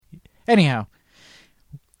Anyhow,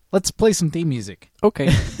 let's play some theme music.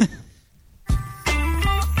 Okay.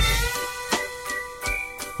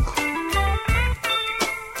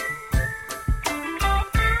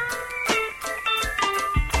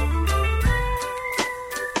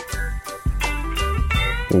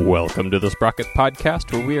 Welcome to the Sprocket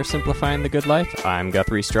Podcast, where we are simplifying the good life. I'm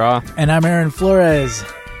Guthrie Straw. And I'm Aaron Flores.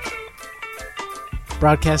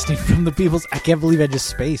 Broadcasting from the People's... I can't believe I just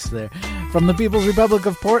spaced there. From the People's Republic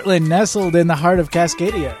of Portland, nestled in the heart of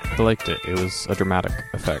Cascadia. I liked it. It was a dramatic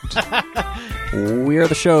effect. We are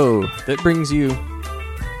the show that brings you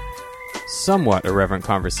somewhat irreverent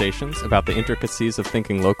conversations about the intricacies of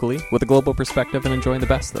thinking locally with a global perspective and enjoying the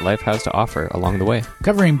best that life has to offer along the way.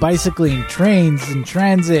 Covering bicycling, trains, and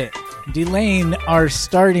transit. Delaying our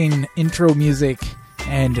starting intro music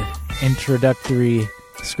and introductory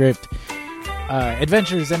script.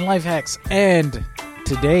 Adventures and life hacks. And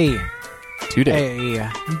today, a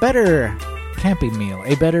better camping meal.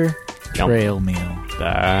 A better trail meal.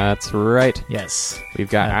 That's right. Yes. We've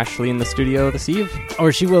got Ashley in the studio this eve.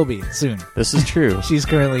 Or she will be soon. This is true. She's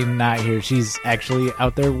currently not here. She's actually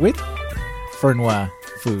out there with Fernweh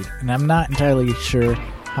food. And I'm not entirely sure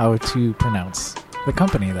how to pronounce the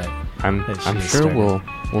company that I'm sure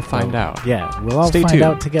we'll find out. Yeah, we'll all Stay find tuned.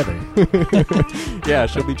 out together. Yeah,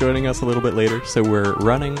 she'll be joining us a little bit later. So we're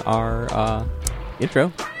running our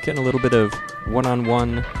intro, getting a little bit of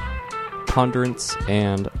one-on-one ponderance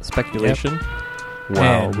and speculation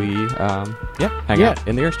while we hang out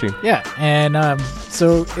in the Airstream. Yeah, and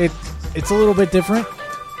so it's a little bit different.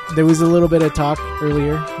 There was a little bit of talk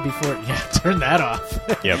earlier before. Yeah, turn that off.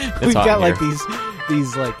 Yep, it's We've hot got in like here.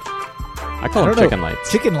 these like I call them chicken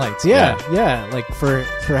lights. Chicken lights, yeah, like for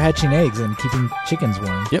hatching eggs and keeping chickens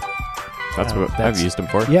warm. Yep. That's what I've used them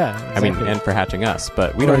for. Yeah, exactly. I mean, and for hatching us,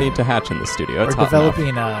 but we don't need to hatch in the studio. It's or hot developing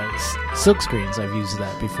enough. silk screens. I've used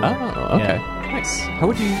that before. Oh, okay, nice. How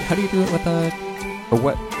do you do it with or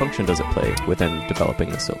what function does it play within developing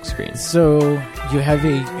the silk screen? So you have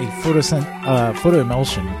a photo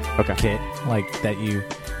emulsion Okay. kit like that you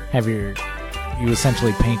have you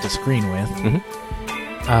essentially paint a screen with,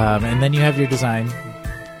 and then you have your design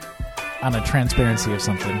on a transparency of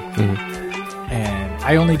something. And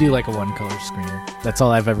I only do like a one color screen. That's all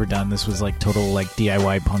I've ever done. This was like total like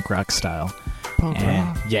DIY punk rock style.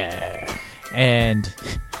 Yeah. And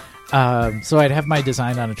so I'd have my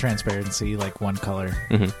design on a transparency, like one color.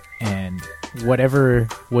 And whatever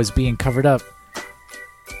was being covered up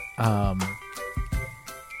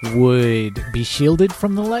would be shielded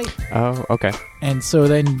from the light. Oh, okay. And so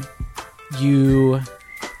then you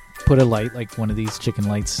put a light, like one of these chicken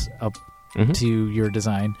lights, up to your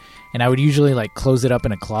design. And I would usually like close it up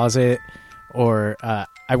in a closet, or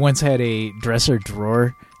I once had a dresser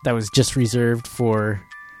drawer that was just reserved for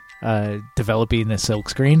developing the silk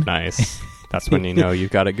screen. Nice. That's when you know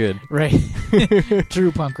you've got it good. Right.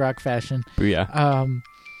 True punk rock fashion. Booyah.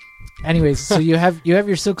 Anyways, so you have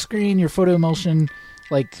your silk screen, your photo emulsion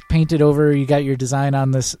like painted over, you got your design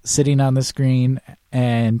on this sitting on the screen,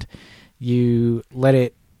 and you let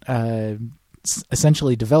it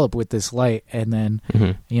essentially develop with this light, and then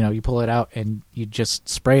you pull it out and you just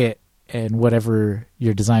spray it, and whatever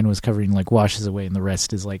your design was covering like washes away, and the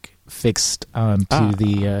rest is like fixed onto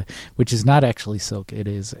the which is not actually silk. It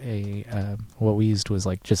is a what we used was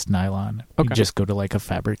like just nylon. You just go to like a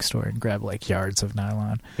fabric store and grab like yards of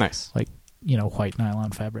nylon. Nice. Like white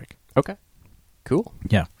nylon fabric. Okay, cool.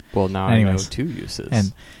 Yeah. Well, now Anyways, I know two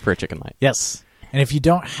uses for a chicken light. Yes. And if you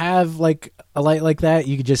don't have like a light like that,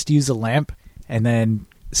 you could just use a lamp and then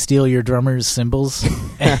steal your drummer's cymbals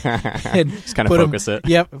and just kind of focus it.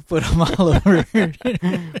 Yep, put them all over.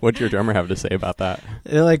 What'd your drummer have to say about that?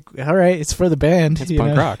 They're like, all right, it's for the band. It's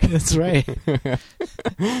punk rock. That's right.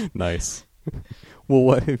 Nice. Well,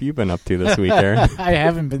 what have you been up to this week, Aaron? I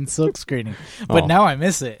haven't been silk screening, but now I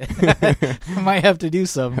miss it. I might have to do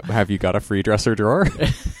some. Have you got a free dresser drawer?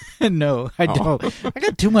 No, I don't. I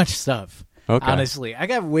got too much stuff. Okay. Honestly, I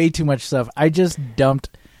got way too much stuff. I just dumped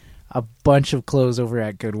a bunch of clothes over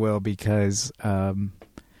at Goodwill because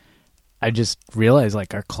I just realized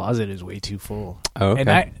like our closet is way too full. Oh,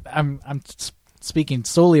 okay. And I'm speaking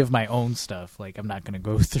solely of my own stuff. Like, I'm not going to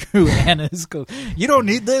go through Anna's clothes. You don't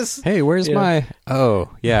need this. Hey, where's my... Oh,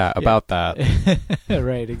 yeah, about that.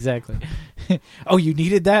 Right, exactly. Oh, you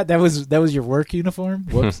needed that? That was your work uniform?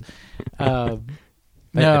 Whoops. No,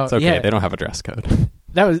 it's okay. Yeah. They don't have a dress code.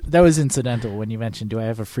 That was incidental when you mentioned, do I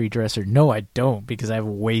have a free dresser? No, I don't, because I have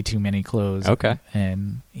way too many clothes. Okay.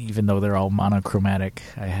 And even though they're all monochromatic,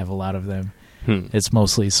 I have a lot of them. It's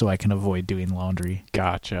mostly so I can avoid doing laundry.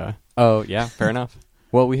 Gotcha. Oh, yeah, fair enough.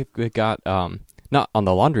 Well, we got, not on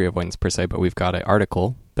the laundry avoidance per se, but we've got an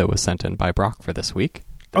article that was sent in by Brock for this week.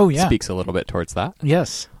 Oh, yeah. Speaks a little bit towards that.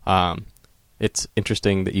 Yes. It's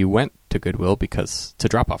interesting that you went to Goodwill to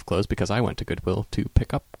drop off clothes, because I went to Goodwill to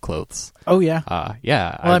pick up clothes. Oh, yeah.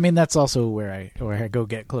 Yeah. Well, I mean, that's also where I go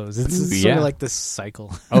get clothes. It's sort of like this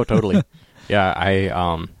cycle. Oh, totally. Yeah,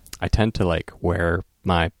 I tend to like wear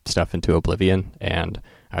my stuff into oblivion, and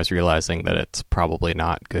I was realizing that it's probably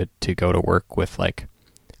not good to go to work with like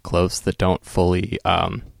clothes that don't fully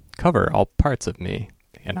cover all parts of me.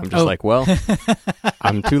 And I'm just like, well,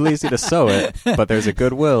 I'm too lazy to sew it, but there's a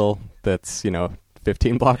Goodwill that's,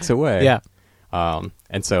 15 blocks away. Yeah.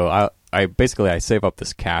 And so I basically save up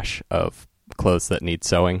this cache of clothes that need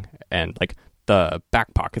sewing, and like the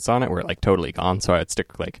back pockets on it were like totally gone. So I'd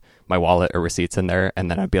stick like my wallet or receipts in there,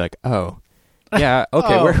 and then I'd be like, oh, yeah,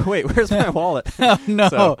 okay, where's my wallet? Oh, no.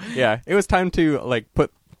 So, yeah, it was time to like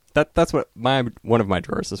put that's what one of my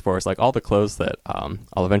drawers is for. Is like all the clothes that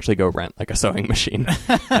I'll eventually go rent like a sewing machine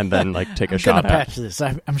and then like take a shot at. I'm gonna patch this.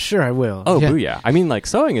 I'm sure I will. Oh, booyah! I mean, like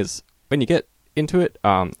sewing is when you get into it.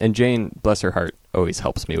 And Jane, bless her heart, always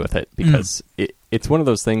helps me with it, because it's one of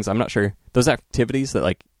those things. I'm not sure, those activities that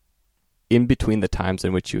like in between the times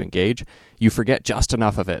in which you engage, you forget just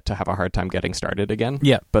enough of it to have a hard time getting started again.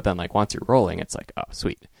 Yeah. But then like once you're rolling, it's like, oh,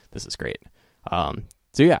 sweet, this is great.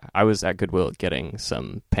 So yeah, I was at Goodwill getting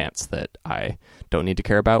some pants that I don't need to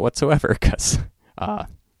care about whatsoever, because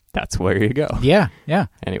that's where you go. Yeah, yeah.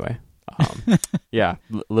 Anyway, yeah,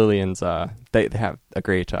 Lillian's, they have a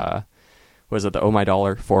great, was it the Oh My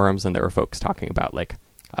Dollar forums, and there were folks talking about like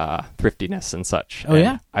thriftiness and such. Oh, and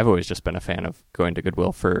yeah? I've always just been a fan of going to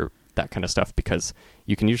Goodwill for that kind of stuff, because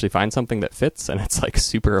you can usually find something that fits, and it's like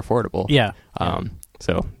super affordable. Yeah.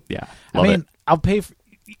 So yeah, I mean, I'll pay for...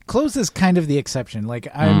 Clothes is kind of the exception. Like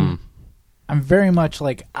I'm very much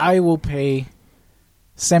like I will pay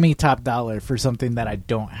semi-top dollar for something that I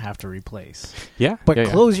don't have to replace. Yeah, but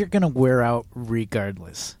clothes you're gonna wear out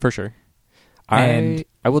regardless. For sure. And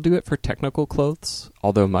I will do it for technical clothes,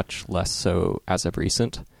 although much less so as of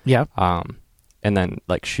recent. Yeah. And then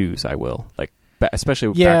like shoes, I will like,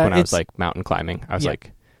 especially back when I was like mountain climbing. I was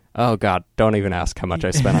like, oh God, don't even ask how much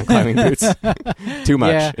I spent on climbing boots. Too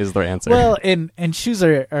much is the answer. Well, and shoes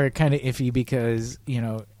are kind of iffy, because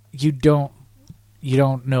you don't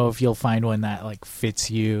know if you'll find one that like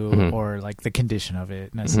fits you or like the condition of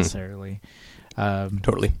it necessarily.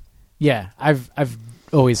 Totally. Yeah, I've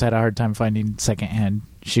always had a hard time finding secondhand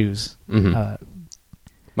shoes.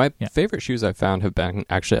 My favorite shoes I've found have been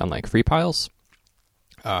actually on like free piles.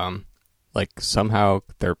 Like somehow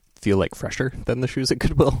they're feel like fresher than the shoes at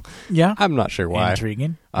Goodwill. Yeah. I'm not sure why.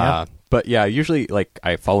 Intriguing. But yeah, usually like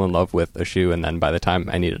I fall in love with a shoe, and then by the time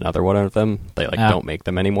I need another one of them, they like don't make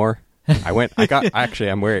them anymore. I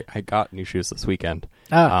got new shoes this weekend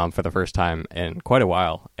for the first time in quite a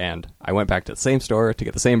while, and I went back to the same store to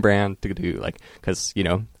get the same brand to do like, because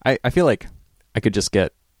I feel like I could just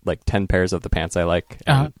get like 10 pairs of the pants I like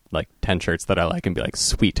and like 10 shirts that I like, and be like,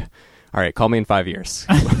 sweet, all right, call me in 5 years.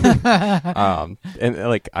 And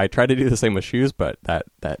like I try to do the same with shoes, but that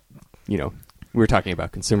we were talking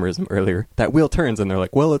about consumerism earlier, that wheel turns and they're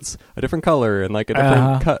like, well, it's a different color and like a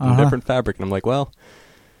different cut and different fabric, and I'm like, well,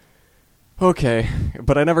 okay,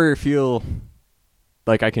 but I never feel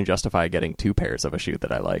like I can justify getting 2 pairs of a shoe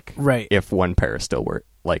that I like, right, if one pair is still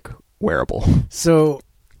wearable. So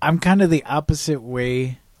I'm kind of the opposite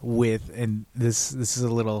way with, and this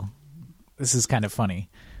is kind of funny,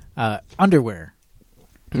 underwear.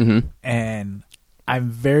 And I'm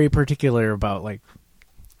very particular about like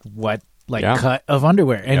what cut of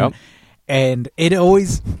underwear, and it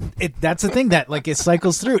always that's the thing that like it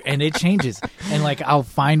cycles through and it changes, and like I'll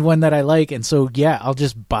find one that I like, and so I'll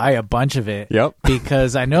just buy a bunch of it.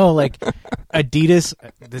 Because I know like Adidas,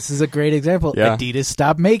 this is a great example. Adidas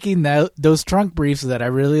stopped making those trunk briefs that I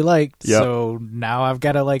really liked, so now I've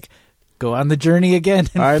got to like go on the journey again.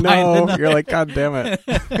 And I know. You're like, God damn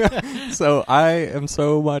it. So I am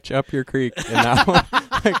so much up your creek. And now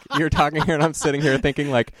like, you're talking here and I'm sitting here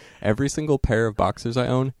thinking like every single pair of boxers I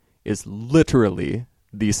own is literally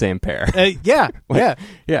the same pair. Yeah. I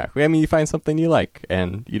mean, you find something you like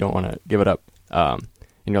and you don't want to give it up. And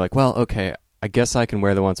you're like, well, okay, I guess I can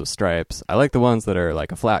wear the ones with stripes. I like the ones that are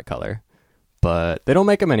like a flat color, but they don't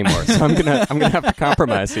make them anymore. So I'm gonna have to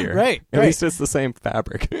compromise here. Right. At least it's the same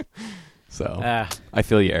fabric. So I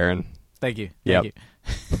feel you, Aaron. Thank you. Yep.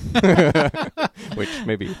 Which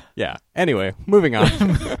maybe, Anyway, moving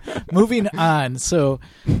on. So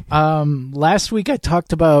last week I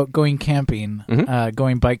talked about going camping,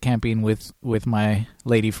 going bike camping with my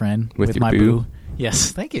lady friend, with my boo.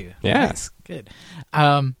 Yes, thank you. Yeah. Nice. Good.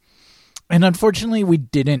 And unfortunately we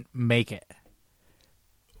didn't make it.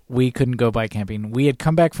 we couldn't go bike camping. We had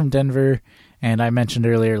come back from Denver, and I mentioned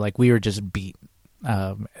earlier, like, we were just beat.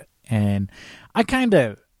 And I kind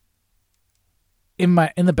of, in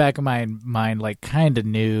the back of my mind, like, kind of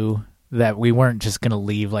knew that we weren't just going to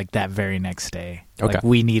leave, like, that very next day. Okay. Like,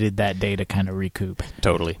 we needed that day to kind of recoup.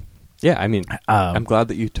 Totally. Yeah, I mean, I'm glad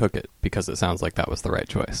that you took it, because it sounds like that was the right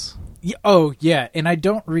choice. Yeah, and I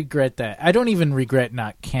don't regret that. I don't even regret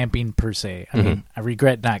not camping per se. I mean, I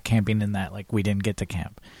regret not camping in that, like, we didn't get to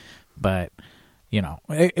camp. But, you know,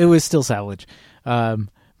 it was still salvage.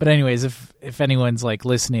 But anyways, if anyone's, like,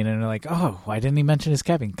 listening and they're like, oh, why didn't he mention his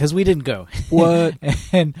camping? Because we didn't go. What?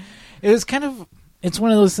 And it was kind of, it's one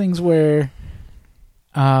of those things where,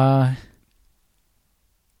 you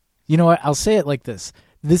know what? I'll say it like this.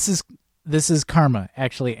 This is karma.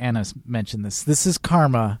 Actually, Anna mentioned this. This is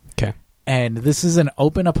karma. Okay. And this is an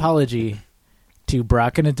open apology to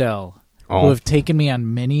Brock and Adele, who have taken me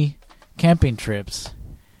on many camping trips.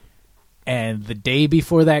 And the day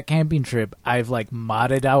before that camping trip, I've, like,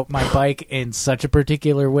 modded out my bike in such a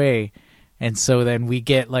particular way. And so then we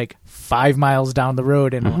get, like, 5 miles down the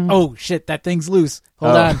road and, oh, shit, that thing's loose.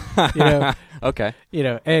 Hold on. You know. Okay. You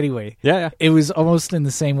know, anyway. Yeah. It was almost in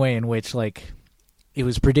the same way in which, like, it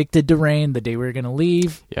was predicted to rain the day we were going to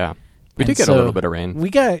leave. Yeah. We did get a little bit of rain. We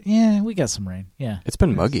got some rain. Yeah. It's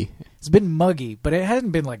been muggy. It's been muggy, but it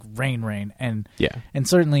hasn't been like rain. And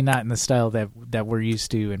certainly not in the style that we're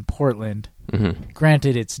used to in Portland. Mm-hmm.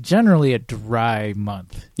 Granted, it's generally a dry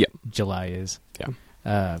month. Yep. July is.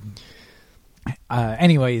 Yeah.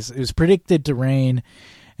 Anyways, it was predicted to rain.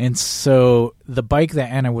 And so the bike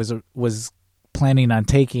that Anna was planning on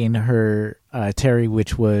taking, her Terry,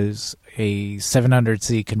 which was a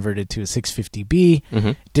 700C converted to a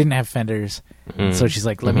 650B, didn't have fenders. So she's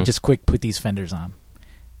like, let me just quick put these fenders on.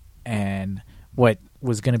 And what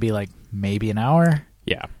was going to be like maybe an hour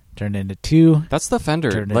turned into 2. That's the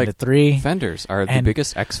fender. Turned into 3. Fenders are the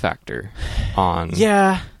biggest X factor on...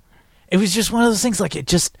 Yeah. It was just one of those things, like,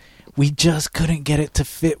 we just couldn't get it to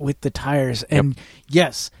fit with the tires. And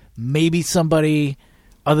yes, maybe somebody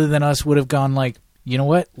other than us would have gone like, you know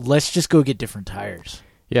what? Let's just go get different tires.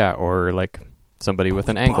 Yeah, or like somebody with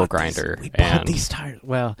an angle grinder. We bought these tires.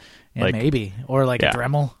 Well, like, maybe. Or like a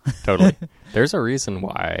Dremel. Totally. There's a reason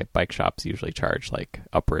why bike shops usually charge like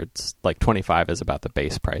upwards, like 25 is about the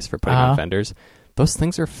base price for putting on fenders. Those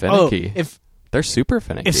things are finicky. They're super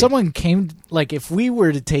finicky. If someone came, like if we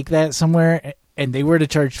were to take that somewhere and they were to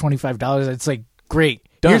charge $25, it's like, great.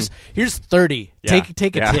 Done. Here's 30. Yeah.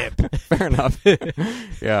 Take a tip. Fair enough.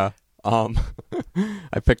 Yeah.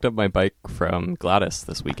 I picked up my bike from Gladys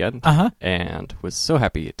this weekend and was so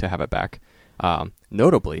happy to have it back.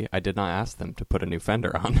 Notably, I did not ask them to put a new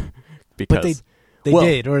fender on because they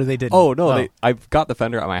did, or they didn't. Oh no, I've got the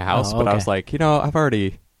fender at my house, but I was like, I've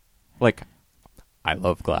already I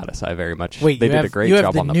love Gladys. I very much. They did a great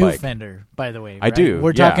job on the bike. You have the new fender, by the way. Right? I do.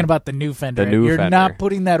 We're talking about the new fender. You're not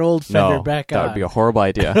putting that old fender back on. That would be a horrible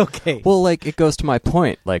idea. Okay. Well, like it goes to my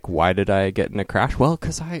point. Like, why did I get in a crash? Well,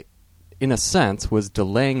 because I, in a sense, was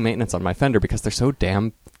delaying maintenance on my fender because they're so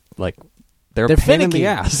damn they're a pain finicky. in the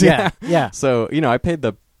ass. Yeah. So I paid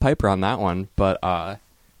the piper on that one, but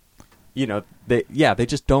they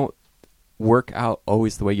just don't work out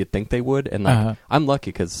always the way you'd think they would. And I'm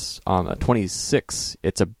lucky because on a 26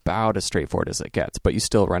 it's about as straightforward as it gets, but you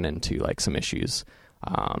still run into like some issues.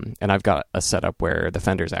 And I've got a setup where the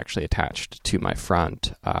fender's actually attached to my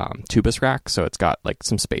front tubus rack, so it's got like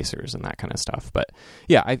some spacers and that kind of stuff. But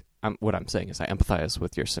yeah, what I'm saying is I empathize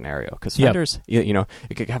with your scenario because fenders, you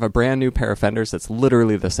could have a brand new pair of fenders that's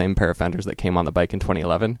literally the same pair of fenders that came on the bike in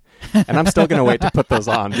 2011, and I'm still going to wait to put those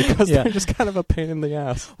on because they're just kind of a pain in the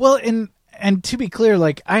ass. Well, and to be clear,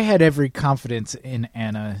 like I had every confidence in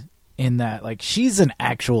Anna in that, like she's an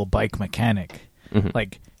actual bike mechanic,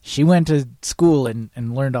 like. She went to school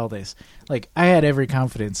and learned all this. Like, I had every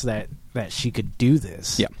confidence that she could do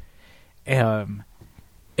this. Yeah.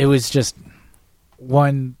 It was just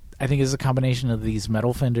one, I think it's a combination of these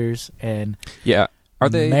metal fenders and are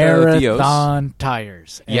they marathon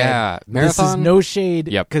tires. And marathon. This is no shade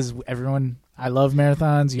because everyone, I love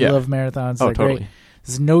marathons. You love marathons. They're totally. Great.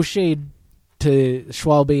 There's no shade to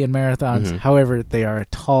Schwalbe and marathons. However, they are a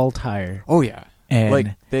tall tire. Oh, yeah. And like,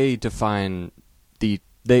 they define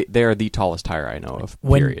They are the tallest tire I know of,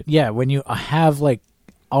 period. When you have, like,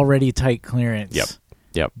 already tight clearance.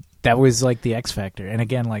 Yep. That was, like, the X factor. And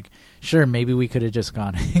again, like, sure, maybe we could have just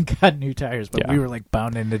gone and got new tires, but we were, like,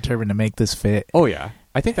 bound and determined to make this fit. Oh, yeah.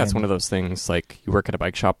 I think that's one of those things, like, you work at a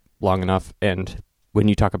bike shop long enough, and when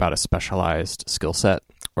you talk about a specialized skill set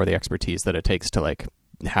or the expertise that it takes to, like,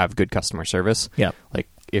 have good customer service, like,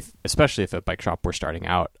 especially if a bike shop were starting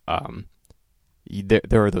out,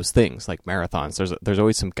 there are those things like marathons. There's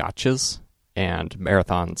always some gotchas, and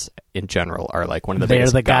marathons in general are like one of the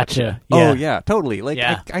biggest. They're the gotcha. Yeah. Oh yeah, totally. Like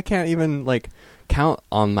yeah. I can't even like count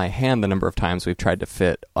on my hand the number of times we've tried to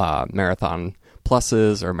fit marathon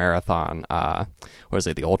pluses or marathon what is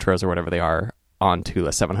it, the ultras or whatever they are, onto a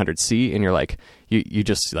 700C, and you're like you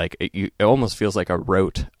just like it almost feels like a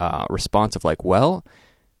rote response of like, well,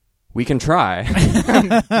 we can try,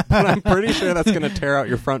 but I'm pretty sure that's going to tear out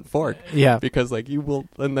your front fork. Yeah, because like you will,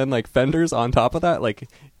 and then like fenders on top of that, like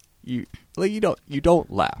you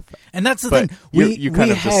don't laugh. And that's the but thing. You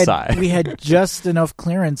kind of just sigh. We had just enough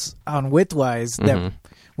clearance on widthwise that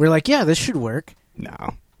we're like, yeah, this should work.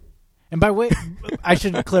 No. And by way, I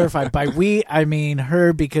should clarify. By we, I mean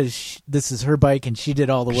her, because this is her bike and she did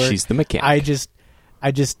all the work. She's the mechanic. I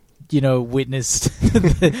just witnessed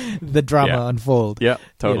the drama unfold. Yeah,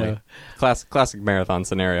 totally. Classic marathon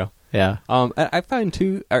scenario. Yeah. I find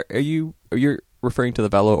too. You're referring to the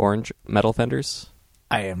Velo Orange metal fenders?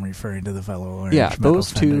 I am referring to the Velo Orange. Yeah, metal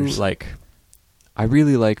those fenders. two. Like, I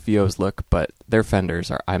really like VO's look, but their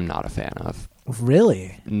fenders I'm not a fan of.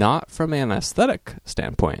 Really? Not from an aesthetic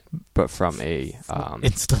standpoint, but from a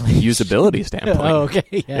installation usability standpoint. Oh,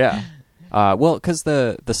 okay. Yeah. Well, because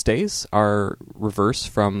the stays are reverse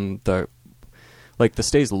from the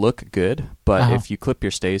stays look good, but if you clip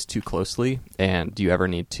your stays too closely and you ever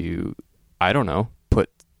need to, I don't know, put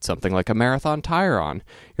something like a marathon tire on,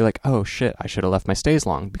 you're like, oh shit, I should have left my stays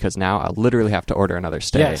long, because now I'll literally have to order another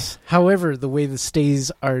stay. Yes. However, the way the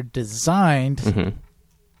stays are designed,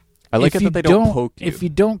 I like it that they don't poke you. If you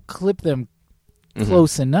don't clip them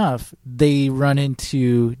close enough, they run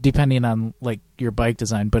into, depending on like your bike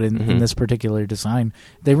design, but in this particular design,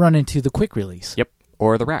 they run into the quick release. Yep.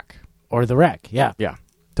 Or the rack. Yeah. Yeah.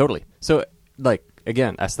 Totally. So like,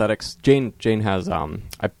 again, aesthetics. Jane has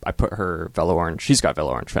I put her Velo Orange. She's got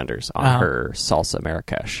Velo Orange fenders on her Salsa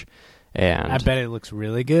Marrakesh. And I bet it looks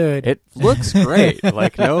really good. It looks great.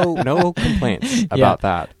 Like no complaints about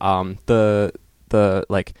that. The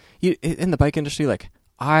like in the bike industry, like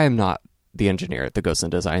I'm not the engineer that goes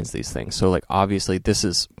and designs these things. So like obviously this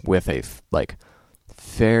is with a like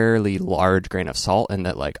fairly large grain of salt, and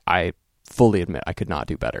that like I fully admit I could not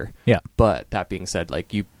do better. Yeah. But that being said,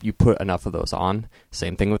 like you put enough of those on,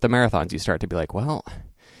 same thing with the marathons, you start to be like, well,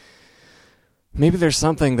 maybe there's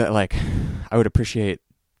something that like I would appreciate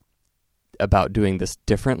about doing this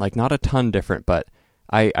different, like not a ton different, but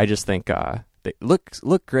I just think they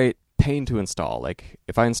look great, pain to install. Like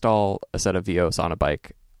if I install a set of VOs on a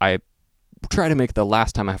bike, I try to make the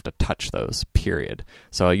last time I have to touch those, period.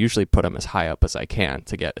 So I usually put them as high up as I can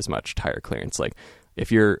to get as much tire clearance. Like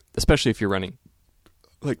especially if you're running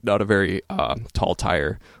like not a very tall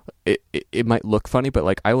tire, it might look funny, but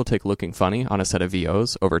like I will take looking funny on a set of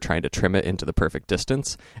VOs over trying to trim it into the perfect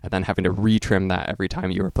distance and then having to retrim that every time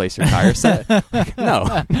you replace your tire set. Like,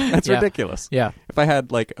 no, that's ridiculous. Yeah. If I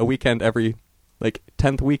had like a weekend every like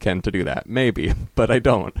 10th weekend to do that, maybe, but I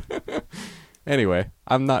don't. Anyway,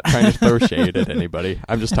 I'm not trying to throw shade at anybody.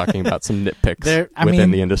 I'm just talking about some nitpicks within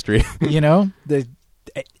the industry.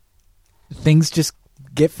 Things just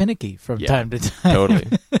get finicky from time to time. Totally.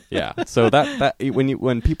 Yeah. So that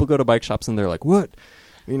when people go to bike shops and they're like, what?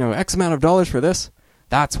 X amount of dollars for this?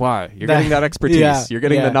 That's why. You're getting that expertise. Yeah, you're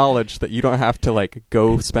getting the knowledge that you don't have to like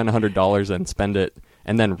go spend $100 and spend it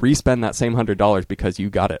and then re-spend that same $100 because you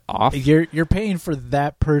got it off. You're paying for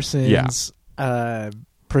that person's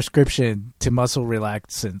prescription to muscle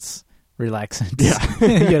relaxants.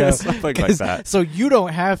 Yeah. Something like that. So you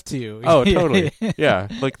don't have to. Oh, totally. Yeah.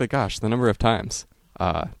 Like the number of times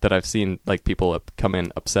that I've seen like people come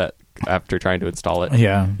in upset after trying to install it.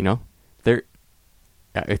 Yeah.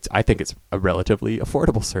 I think it's a relatively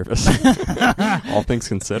affordable service, all things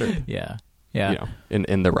considered. Yeah. Yeah.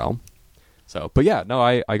 In the realm. So, but yeah, no,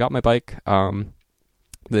 I got my bike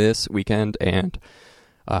this weekend, and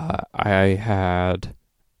I had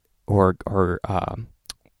I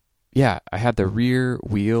had the rear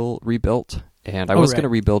wheel rebuilt, and I was going to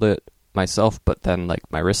rebuild it myself, but then like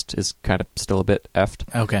my wrist is kind of still a bit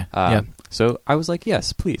effed. Okay. So I was like,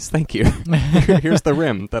 yes, please, thank you. Here's the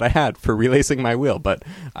rim that I had for relacing my wheel, but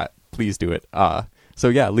please do it. So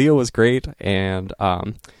yeah, Leo was great, and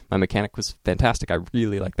my mechanic was fantastic. I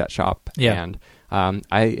really like that shop. Yeah. And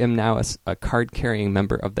I am now a card-carrying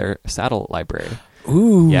member of their saddle library.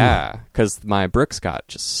 Ooh. Yeah, because my Brooks got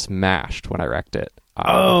just smashed when I wrecked it.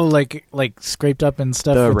 like scraped up and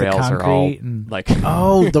stuff. The with rails the concrete are all and like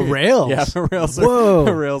the rails. Yeah, the rails. Whoa.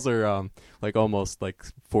 The rails are like almost like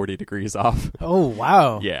 40 degrees off. Oh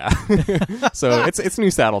wow. Yeah. So it's new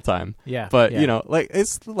saddle time. Yeah. But yeah.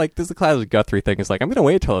 it's like this is the classic Guthrie thing. Is like I'm gonna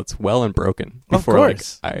wait till it's well and broken before I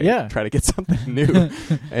try to get something new.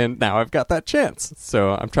 And now I've got that chance.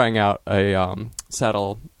 So I'm trying out a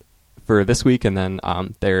saddle for this week, and then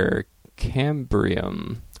their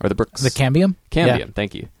Cambrium or the Brooks. The Cambium. Cambium.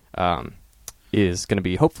 Thank you. Is going to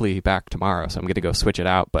be hopefully back tomorrow, so I'm going to go switch it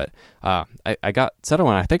out. But I got settled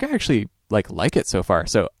on. I think I actually like it so far.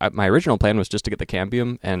 So my original plan was just to get the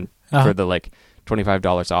Cambium and for the like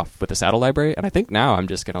 $25 off with the saddle library. And I think now I'm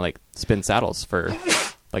just going to spin saddles for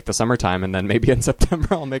like the summertime, and then maybe in September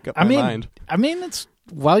I'll make up my mind. I mean, it's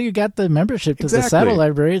while you got the membership to the Exactly. saddle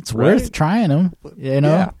library, it's worth trying them.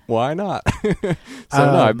 Yeah, why not? So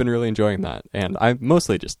no, I've been really enjoying that, and I'm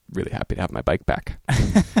mostly just really happy to have my bike back.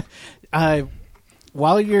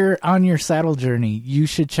 While you're on your saddle journey, you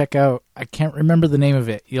should check out, I can't remember the name of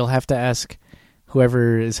it. You'll have to ask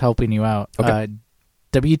whoever is helping you out. Okay.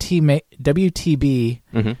 WTB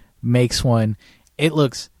makes one. It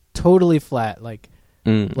looks totally flat, like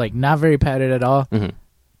not very padded at all. Mm-hmm.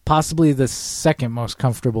 Possibly the second most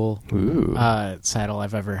comfortable saddle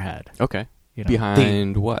I've ever had. Okay.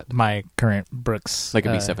 Behind what? My current Brooks. Like a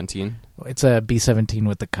B17? It's a B17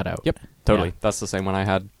 with the cutout. Yep, totally. Yeah. That's the same one I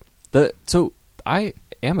had. So I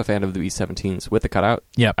am a fan of the B17s with the cutout.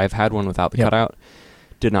 Yep. I've had one without the cutout.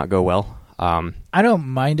 Did not go well. I don't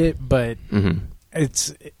mind it, but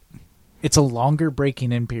it's a longer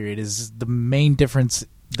breaking in period is the main difference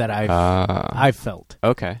that I've felt.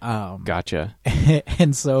 Okay. Gotcha.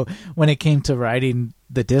 And so when it came to riding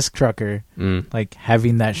the disc trucker, like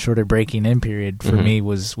having that shorter breaking in period for me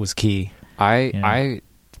was key. I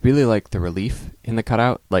really like the relief in the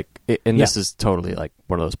cutout. This is totally like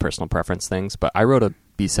one of those personal preference things, but I rode a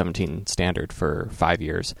B17 standard for 5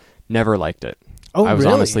 years. Never liked it. Oh, I was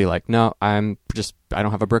really? honestly like, no, I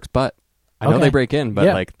don't have a Brooks butt. I know they break in,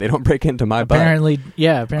 but they don't break into my apparently, butt.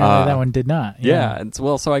 Apparently that one did not. Yeah. And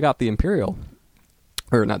so I got the Imperial,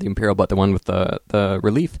 or not the Imperial, but the one with the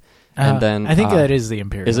relief. And then I think that is the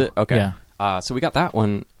Imperial. Is it? Okay. Yeah. So we got that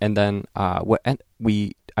one, and then I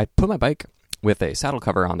put my bike with a saddle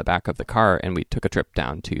cover on the back of the car, and we took a trip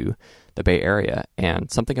down to the Bay Area,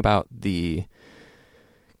 and something about the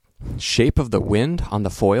shape of the wind on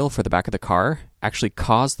the foil for the back of the car actually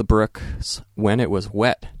caused the Brooks, when it was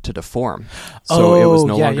wet, to deform. So it was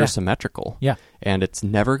no longer symmetrical. Yeah. And it's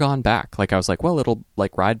never gone back. Like I was like, well, it'll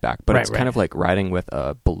like ride back, but it's kind of like riding with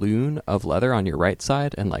a balloon of leather on your right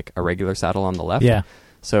side and like a regular saddle on the left. Yeah.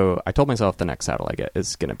 So I told myself the next saddle I get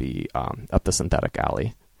is going to be up the synthetic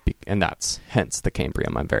alley. And that's hence the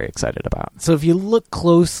Cambrium I'm very excited about. So if you look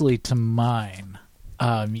closely to mine,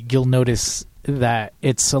 you'll notice that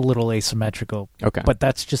it's a little asymmetrical. Okay. But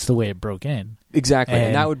that's just the way it broke in. Exactly.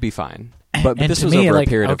 And that would be fine. But this was me, over a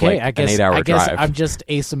period of like an 8-hour drive. I'm just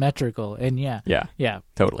asymmetrical. And yeah.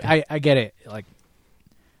 Totally. I get it. Like,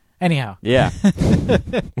 anyhow. Yeah.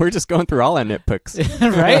 We're just going through all our nitpicks.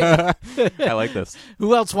 Right? I like this.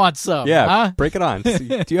 Who else wants some? Yeah. Huh? Break it on.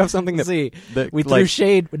 Do you have something that we threw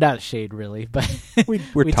shade? Not shade, really, but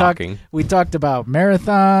we're talking. We talked about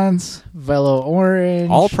marathons, Velo Orange.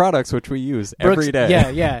 All products which we use every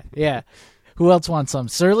day. Yeah. Who else wants some?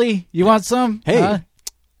 Surly? You want some? Hey.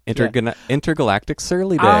 Intergalactic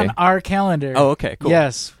Surly Day. On our calendar. Oh, okay, cool.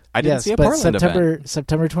 Yes. I didn't see a Portland event.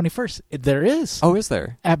 September 21st. There is. Oh, is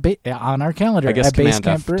there? On our calendar. I guess at Command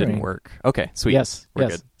Basecamp F Brewing. didn't work. Okay, sweet. Yes. We're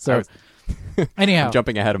good. So, anyhow. I'm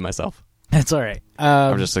jumping ahead of myself. That's all right.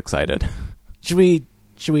 I'm just excited. Should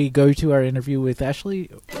we go to our interview with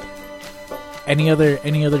Ashley? Any other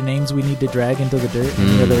names we need to drag into the dirt?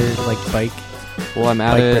 Any other like bike? Well, I'm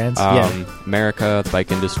at it. Brands? America, the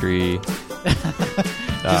bike industry.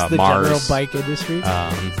 Just the Mars, general bike industry.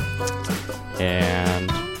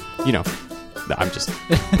 And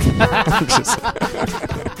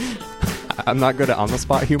I'm not good at on the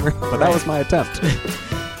spot humor, but that was my attempt.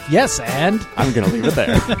 Yes, and I'm gonna leave it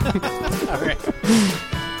there. All right.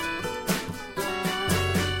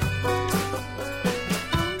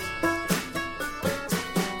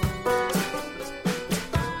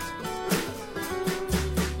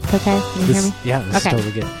 Okay, can you hear me? Yeah, this is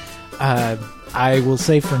totally good. I will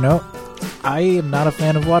say for note, I am not a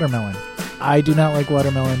fan of watermelon. I do not like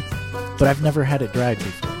watermelon, but I've never had it dried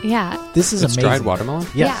before. Yeah. This is amazing. Dried watermelon?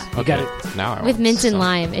 Yes. Yeah. You got it. Now I with mint and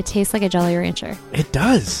lime. It tastes like a Jolly Rancher. It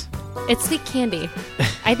does. It's sweet candy.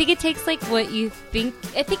 I think it takes like what you think.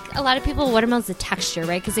 I think a lot of people watermelon's the texture,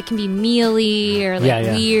 right? Because it can be mealy or like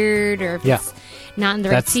weird, or if it's not in the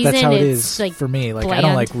right season. That's how it it's is like for me. Like bland. I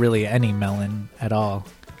don't like really any melon at all.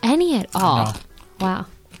 Any at all? No. Wow.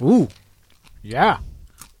 Ooh, yeah.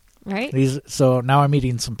 Right. So now I'm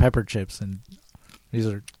eating some pepper chips, and these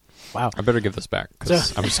are wow. I better give this back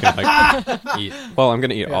because I'm just gonna eat. Well, I'm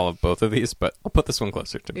gonna eat all of both of these, but I'll put this one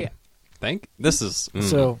closer to me. This is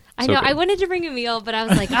so. I know. Good. I wanted to bring a meal, but I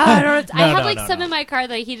was like, I don't. I have some in my car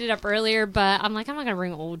that I heated up earlier, but I'm like, I'm not gonna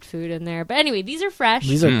bring old food in there. But anyway, these are fresh.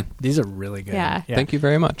 These are really good. Yeah. Thank you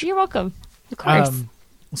very much. You're welcome. Of course.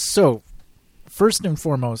 So, first and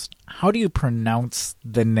foremost, how do you pronounce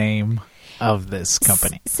the name of this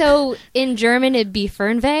company? So in German it'd be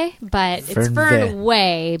Fernweh, but it's Fernweh.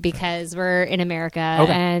 Fernweh because we're in America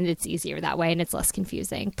and it's easier that way and it's less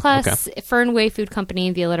confusing. Plus, Fernweh Food Company,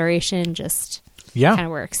 the alliteration just kind of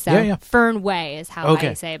works. So Fernweh is how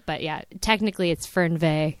I say it, but technically it's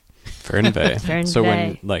Fernweh. Fernweh. So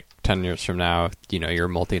when, like, 10 years from now, you're a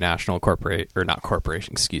multinational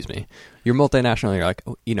you're multinational, you're like,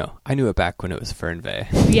 I knew it back when it was Fernweh.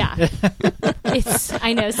 Yeah.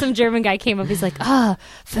 I know, some German guy came up, he's like,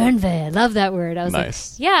 Fernweh, I love that word. I was like,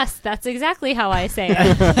 yes, that's exactly how I say it.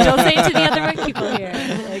 Don't say it to the other white people here.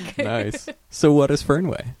 Nice. So what is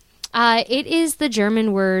Fernweh? It is the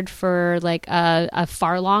German word for like a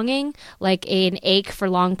far longing, like an ache for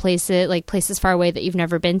long places, like places far away that you've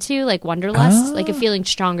never been to, like wanderlust, like a feeling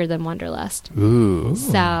stronger than wanderlust. Ooh.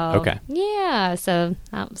 So yeah, so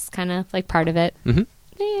that was kind of like part of it. Mm-hmm.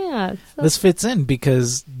 Yeah, so. This fits in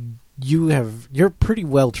because you're pretty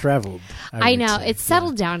well traveled. I know it's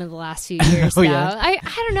settled down in the last few years. So I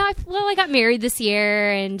don't know. I got married this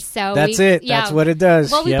year, and so that's it. Yeah, that's what it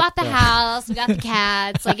does. Well, we bought the house, we got the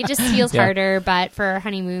cats. Like it just feels harder. But for our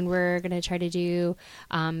honeymoon, we're gonna try to do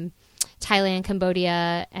Thailand,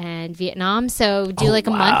 Cambodia, and Vietnam. So do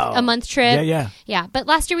a month trip. Yeah. But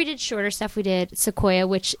last year we did shorter stuff. We did Sequoia,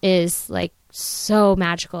 which is like so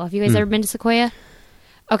magical. Have you guys ever been to Sequoia?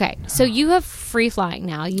 Okay, so you have free flying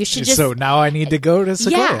now. You should just... So now I need to go to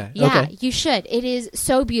Sequoia. Yeah, you should. It is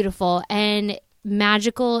so beautiful and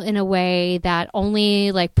magical in a way that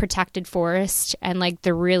only like protected forest and like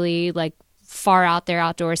the really like far out there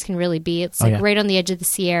outdoors can really be. It's like right on the edge of the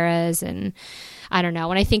Sierras, and I don't know.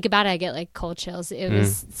 When I think about it, I get like cold chills. It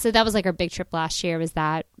was so that was like our big trip last year was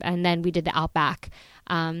that, and then we did the Outback.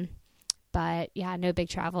 But yeah, no big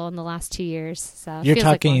travel in the last 2 years. So you're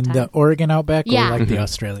talking the Oregon Outback or like the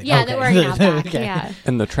Australian? Yeah, the Oregon Outback. Yeah.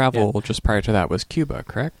 And the travel just prior to that was Cuba,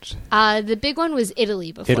 correct? The big one was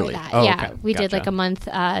Italy before that. Oh, yeah, we did like a month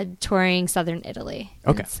touring southern Italy.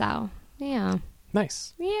 Okay. And so yeah.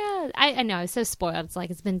 Nice. Yeah, I know. I'm so spoiled. It's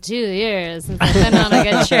like it's been 2 years since I've been on a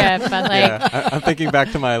good trip. But like, I'm thinking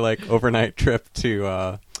back to my like overnight trip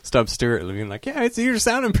to Stubbs Stewart, being like, you're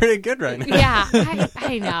sounding pretty good right now. Yeah,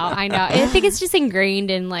 I know. I think it's just ingrained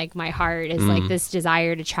in like my heart is like this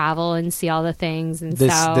desire to travel and see all the things, and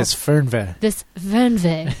this Fernweh. This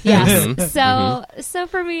Fernweh, yes. So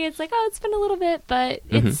for me, it's like, it's been a little bit, but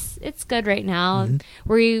it's good right now.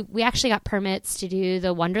 We actually got permits to do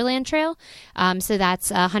the Wonderland Trail, so that's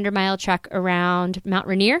a 100-mile trek around Mount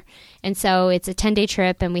Rainier, and so it's a 10-day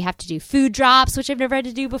trip, and we have to do food drops, which I've never had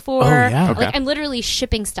to do before. Oh, yeah. Like I'm literally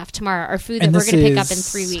shipping stuff tomorrow, our food that we're going to pick up in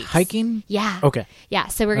 3 weeks. Hiking? Yeah. Okay. Yeah,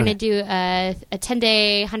 so we're going to do a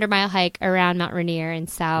 10-day, 100-mile hike around Mount Rainier, and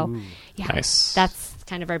so nice. That's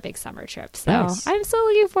kind of our big summer trip. So nice. I'm so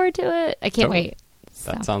looking forward to it. I can't wait.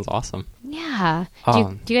 So. That sounds awesome. Yeah.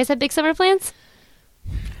 Do you guys have big summer plans?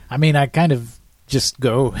 I mean, I kind of just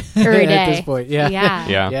go every day at this point.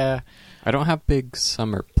 Yeah. I don't have big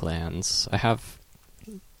summer plans. I have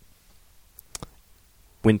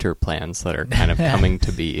winter plans that are kind of coming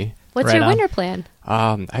to be. What's your winter plan?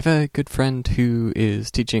 I have a good friend who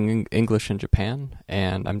is teaching English in Japan,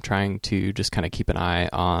 and I'm trying to just kind of keep an eye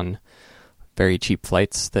on very cheap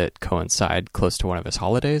flights that coincide close to one of his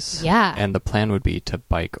holidays. Yeah. And the plan would be to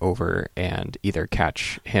bike over and either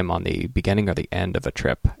catch him on the beginning or the end of a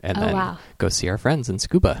trip and then go see our friends in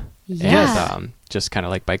Scuba. Yeah. And just kind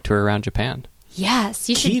of like bike tour around Japan. Yes,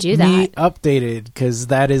 you should do Keep that. me updated because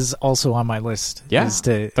that is also on my list. Yeah, is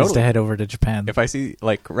to head over to Japan. If I see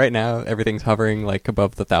like right now everything's hovering like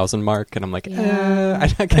above the 1,000 mark, and I'm like, I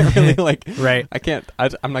can't really like. Right. I can't.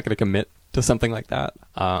 I'm not going to commit to something like that.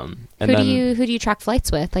 And who do you track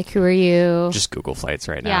flights with? Like, who are you? Just Google Flights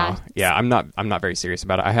right now. Yeah, I'm not very serious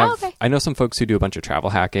about it. I know some folks who do a bunch of travel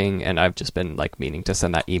hacking, and I've just been like meaning to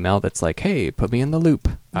send that email that's like, hey, put me in the loop.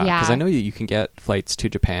 Because I know you can get flights to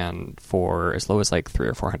Japan for as low as like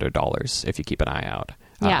 $300 or $400 if you keep an eye out.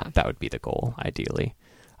 That would be the goal, ideally.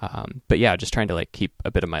 But yeah, just trying to like keep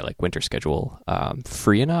a bit of my like winter schedule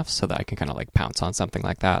free enough so that I can kind of like pounce on something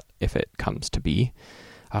like that if it comes to be.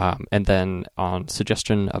 And then on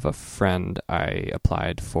suggestion of a friend, I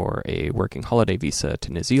applied for a working holiday visa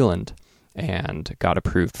to New Zealand and got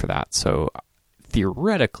approved for that. So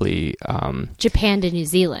theoretically, Japan to New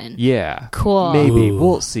Zealand. Yeah. Cool. Maybe. Ooh.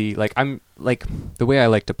 We'll see. Like the way I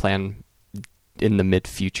like to plan in the mid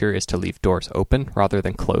future is to leave doors open rather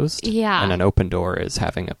than closed. Yeah. And an open door is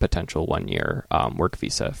having a potential 1 year work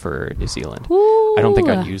visa for New Zealand. Ooh. I don't think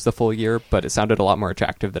I'd use the full year, but it sounded a lot more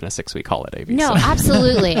attractive than a 6-week holiday visa. No,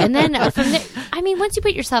 absolutely. And then from there, I mean, once you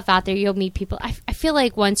put yourself out there, you'll meet people. I feel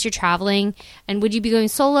like once you're traveling, and would you be going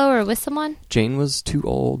solo or with someone? Jane was too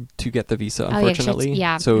old to get the visa, Oh, unfortunately.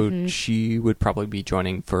 yeah. So she would probably be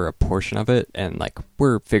joining for a portion of it. And like,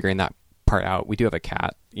 we're figuring that part out. We do have a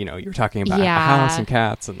cat. You know, you're talking about a house and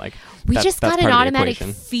cats, and like we just got an automatic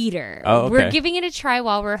equation. feeder. Oh, okay. We're giving it a try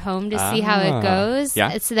while we're home to see how it goes.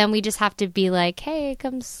 Yeah. So then we just have to be like, "Hey,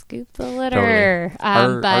 come scoop the litter."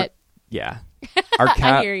 Totally. But yeah, our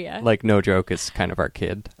cat, I hear ya. like no joke, is kind of our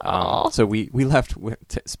kid. So we left.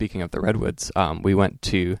 Speaking of the redwoods, we went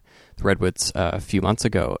to the redwoods a few months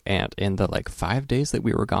ago, and in the like 5 days that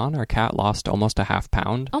we were gone, our cat lost almost a half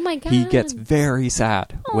pound. Oh my god, He gets very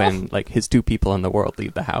sad when like his 2 people in the world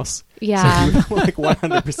leave the house. Yeah. So he would like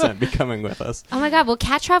 100% be coming with us. Oh my god! Well,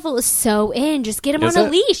 cat travel is so in. Just get him Is on a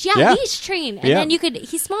it? leash. Yeah, Yeah. leash train, and Yeah. then you could.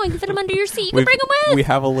 He's small. You can fit him under your seat. You can bring him with. We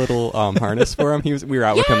have a little harness for him. We were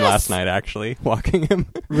out with him Yes! last night, actually, walking him.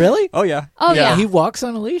 Really? Oh yeah. Oh, yeah. He walks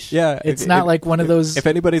on a leash? Yeah, It's not like one of those... If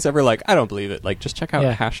anybody's ever like, I don't believe it, like just check out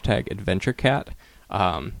Yeah. #AdventureCat.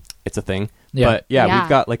 It's a thing. Yeah. But yeah, Yeah. we've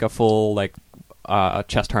got like a full like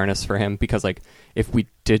chest harness for him because like if we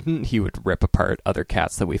didn't, he would rip apart other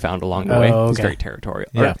cats that we found along the way. He's okay. very territorial.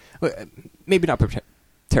 Yeah. Or, maybe not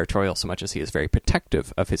territorial so much as he is very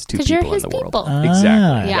protective of his 2 'Cause you're people his in the world. people.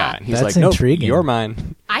 Exactly. Yeah. Yeah. And he's That's like, nope, intriguing. you're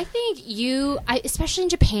mine. I think especially in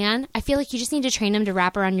Japan, I feel like you just need to train them to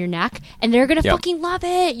wrap around your neck, and they're gonna Yep. fucking love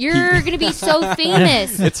it. You're gonna be so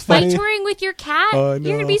famous. It's By funny. touring with your cat, Oh, I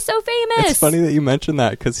you're gonna know. be so famous. It's funny that you mentioned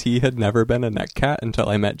that because he had never been a neck cat until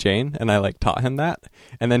I met Jane, and I like taught him that,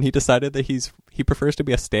 and then he decided that he prefers to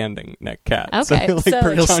be a standing neck cat. Okay, so he'll, like, so-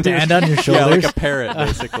 perch He'll stand on your yeah, shoulders. like a parrot,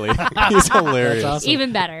 basically. He's hilarious. That's awesome.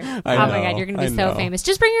 Even better. I Oh my know, god, you're gonna I be so know. famous.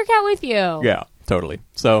 Just bring your cat with you. Yeah, totally.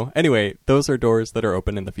 So anyway, those are doors that are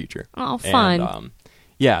open in the future. Oh, fun. And,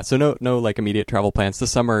 yeah, so no like immediate travel plans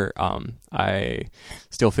this summer. I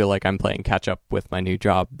still feel like I'm playing catch up with my new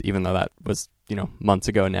job, even though that was months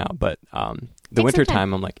ago now. But the winter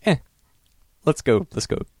time, I'm like, let's go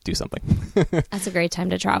do something. That's a great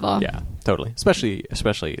time to travel. Yeah, totally.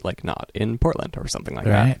 Especially like not in Portland or something like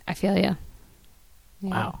Right. that. I feel you. Yeah.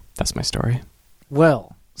 Wow. That's my story.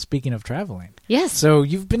 Well, speaking of traveling, Yes. so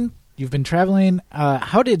you've been traveling.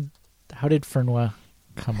 How did Fernweh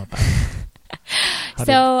come about?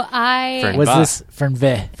 So I Fern- Was Va. this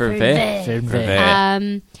Fernweh? Fernweh.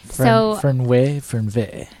 Fernweh. So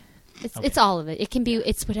Fernweh. it's all of it.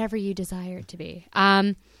 It's whatever you desire it to be.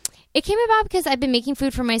 It came about because I've been making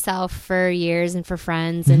food for myself for years and for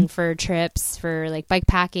friends and for trips for like bike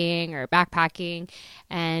packing or backpacking,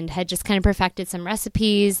 and had just kind of perfected some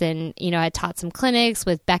recipes, and I taught some clinics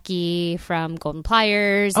with Becky from Golden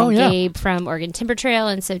Pliers and Gabe from Oregon Timber Trail,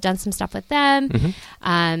 and so done some stuff with them.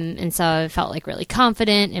 And so I felt like really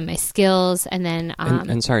confident in my skills, and then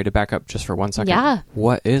And sorry to back up just for 1 second. Yeah.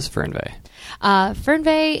 What is Fernweh?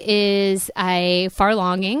 Fernweh is a far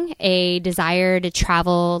longing, a desire to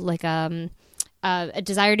travel, like a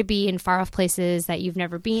desire to be in far off places that you've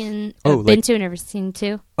never been to, never seen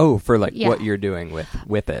to. Oh, for like Yeah. what you're doing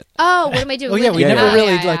with it. Oh, what am I doing? Oh, yeah, with we it? never Oh,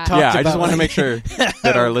 really yeah, like yeah. talked Yeah, I just about, want to like- make sure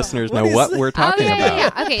that our listeners know what we're talking Oh, about.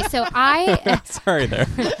 yeah. Okay, so I Sorry there.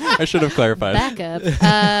 I should have clarified. back up.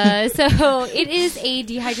 So it is a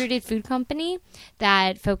dehydrated food company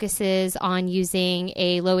that focuses on using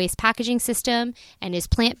a low waste packaging system and is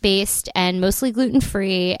plant based and mostly gluten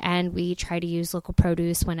free. And we try to use local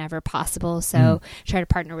produce whenever possible. So try to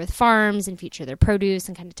partner with farms and feature their produce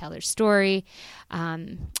and kind of tell their story.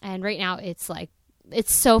 And right now it's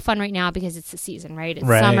so fun right now because it's the season, right? It's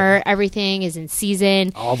Right. summer. Everything is in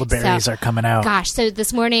season. All the berries So- are coming out. Gosh, so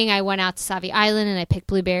this morning I went out to Savi Island and I picked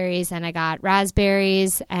blueberries and I got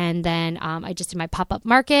raspberries, and then I just did my pop-up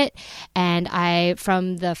market, and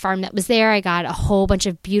from the farm that was there, I got a whole bunch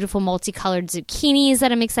of beautiful multicolored zucchinis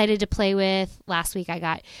that I'm excited to play with. Last week I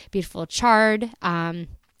got beautiful chard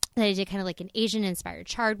that I did kind of like an Asian inspired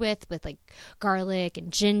chard with like garlic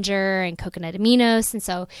and ginger and coconut aminos. And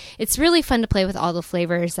so it's really fun to play with all the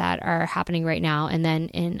flavors that are happening right now. And then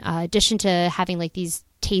in addition to having like these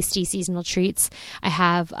tasty seasonal treats, I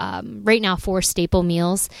have right now 4 staple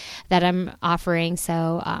meals that I'm offering.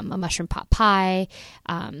 So a mushroom pot pie,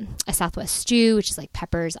 a Southwest stew, which is like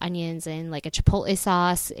peppers, onions, and like a chipotle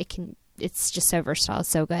sauce. It's just so versatile. It's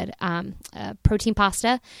so good. Protein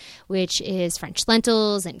pasta, which is French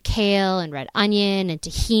lentils and kale and red onion and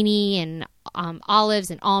tahini and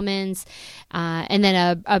olives and almonds. And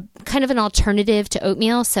then a kind of an alternative to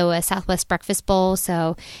oatmeal. So a Southwest breakfast bowl.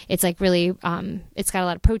 So it's like really, it's got a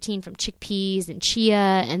lot of protein from chickpeas and chia.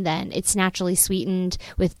 And then it's naturally sweetened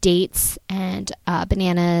with dates and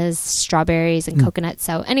bananas, strawberries, and coconuts.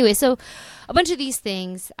 So anyway, so a bunch of these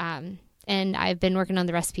things. And I've been working on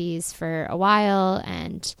the recipes for a while,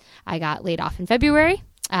 and I got laid off in February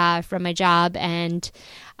from my job, and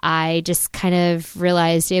I just kind of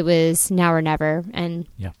realized it was now or never. And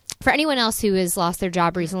for anyone else who has lost their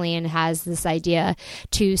job recently and has this idea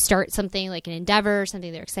to start something like an endeavor,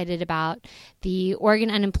 something they're excited about, the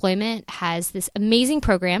Oregon Unemployment has this amazing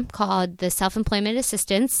program called the Self-Employment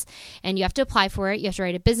Assistance, and you have to apply for it. You have to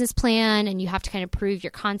write a business plan, and you have to kind of prove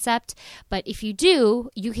your concept. But if you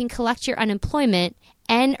do, you can collect your unemployment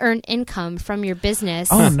and earn income from your business.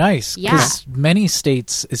 Oh, nice. Yeah. Because many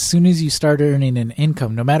states, as soon as you start earning an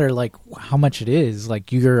income, no matter like how much it is,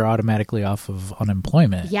 like you're automatically off of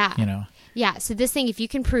unemployment. Yeah. You know? Yeah. So this thing, if you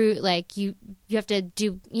can prove, like you have to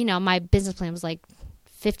do, my business plan was like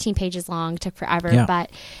 15 pages long, took forever,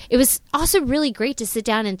 but it was also really great to sit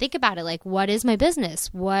down and think about it. Like, what is my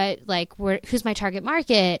business? Who's my target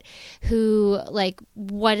market?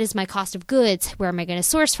 What is my cost of goods? Where am I going to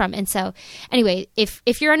source from? And so anyway,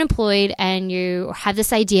 if you're unemployed and you have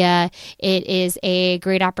this idea, it is a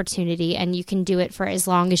great opportunity, and you can do it for as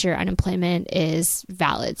long as your unemployment is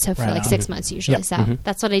valid. So for like 6 months usually. Yep. So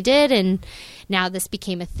that's what I did. And now this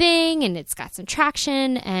became a thing, and it's got some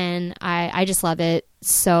traction, and I just love it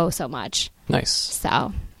so much. Nice.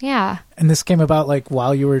 So yeah. And this came about like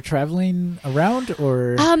while you were traveling around,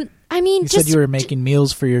 or I mean, you said you were making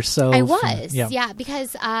meals for yourself. I was,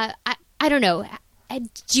 because I don't know.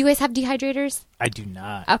 Do you guys have dehydrators? I do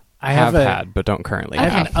not. Oh. I have had, but don't currently. I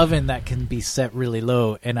have an oven that can be set really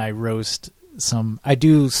low, and I roast some. I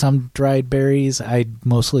do some dried berries. I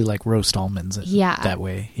mostly like roast almonds. That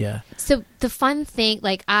way. Yeah. So the fun thing,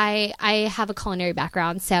 like I have a culinary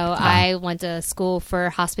background, so I went to school for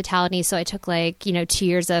hospitality. So I took 2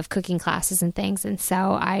 years of cooking classes and things, and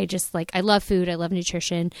so I just I love food, I love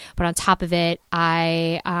nutrition, but on top of it,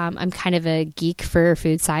 I'm kind of a geek for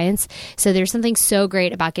food science. So there's something so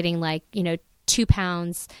great about getting 2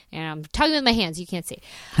 pounds, and I'm talking with my hands, you can't see,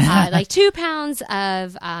 2 pounds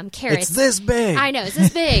of carrots. It's this big. I know, it's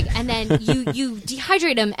this big. And then you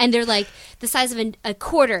dehydrate them, and they're like the size of a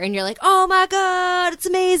quarter, and you're like, oh my God, it's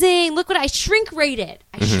amazing. Look what I shrink rate it.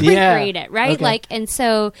 Rate it, right? Okay. And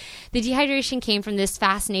so the dehydration came from this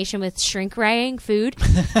fascination with shrink raying food.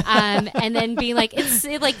 And then being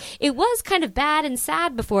it was kind of bad and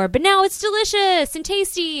sad before, but now it's delicious and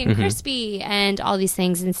tasty and crispy and all these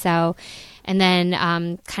things. And so, and then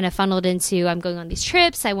kind of funneled into, I'm going on these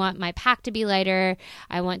trips. I want my pack to be lighter.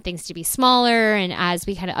 I want things to be smaller. And as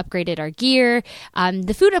we kind of upgraded our gear,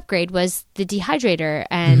 the food upgrade was the dehydrator.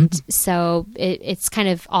 And so it's kind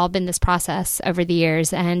of all been this process over the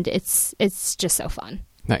years. And it's just so fun.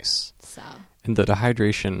 Nice. So. And the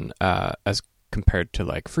dehydration, as compared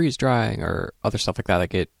to freeze drying or other stuff like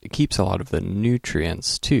that, it keeps a lot of the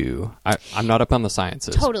nutrients too. I'm not up on the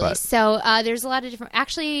sciences. Totally. But. So there's a lot of different,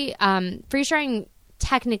 actually freeze drying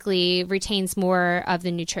technically retains more of the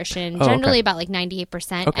nutrition, generally about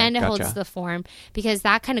 98%, and it holds the form, because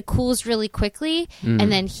that kind of cools really quickly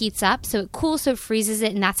and then heats up. So it cools, so it freezes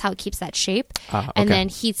it, and that's how it keeps that shape, and then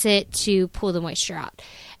heats it to pull the moisture out.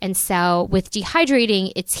 And so with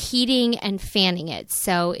dehydrating, it's heating and fanning it.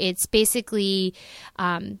 So it's basically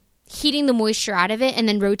heating the moisture out of it and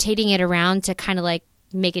then rotating it around to kind of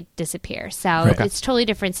make it disappear. So it's totally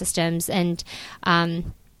different systems. And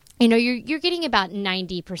you're getting about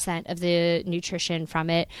 90% of the nutrition from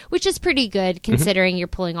it, which is pretty good considering you're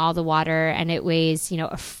pulling all the water, and it weighs,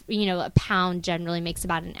 a pound generally makes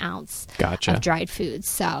about an ounce of dried foods.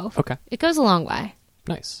 So it goes a long way.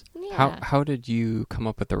 Nice. Yeah. How did you come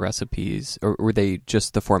up with the recipes, or were they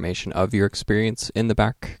just the formation of your experience in the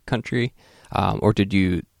back country, or did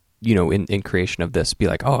you in creation of this be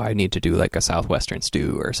like, oh, I need to do a Southwestern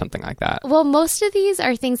stew or something like that? Well, most of these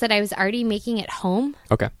are things that I was already making at home.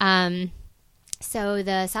 Okay. So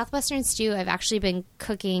the Southwestern stew I've actually been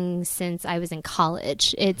cooking since I was in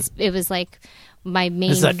college. It was like my main.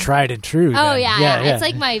 This is a tried and true. Oh then. yeah. It's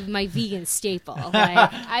like my vegan staple. Like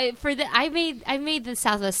I made the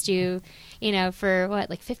Southwest stew, for what,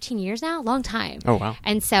 like 15 years now, long time. Oh wow.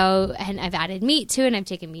 And I've added meat to it, and I've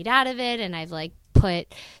taken meat out of it, and I've like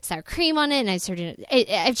put sour cream on it, and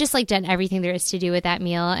I've just like done everything there is to do with that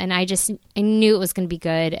meal, and I knew it was going to be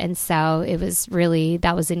good, and so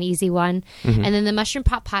that was an easy one. Mm-hmm. And then the mushroom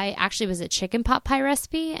pot pie actually was a chicken pot pie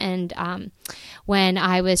recipe, and when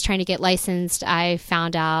I was trying to get licensed, I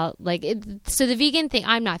found out so the vegan thing,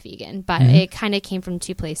 I'm not vegan, but mm-hmm. it kind of came from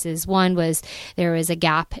two places. One was there was a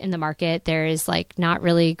gap in the market. There is like not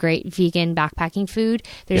really great vegan backpacking food.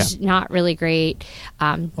 There's not really great.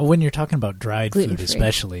 When you're talking about dried food,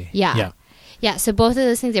 especially. Yeah, so both of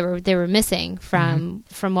those things they were missing from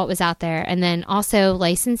what was out there. And then also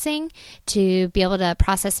licensing to be able to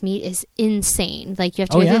process meat is insane. Like you have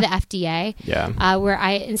to go through the FDA. Yeah. Where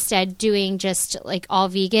I, instead doing just like all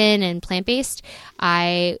vegan and plant-based,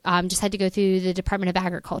 I just had to go through the Department of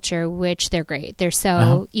Agriculture, which they're great. They're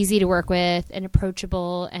so easy to work with and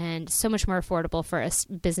approachable and so much more affordable for a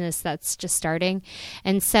business that's just starting.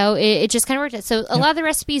 And so it just kind of worked out. So a lot of the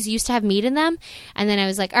recipes used to have meat in them. And then I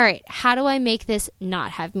was like, all right, how do I make this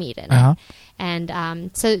not have meat in it?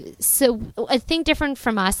 And so I think different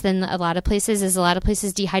from us than a lot of places is a lot of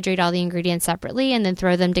places dehydrate all the ingredients separately and then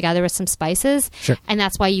throw them together with some spices. Sure. And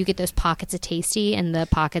that's why you get those pockets of tasty and the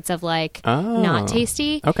pockets of like not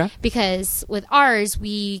tasty. Okay. Because with ours,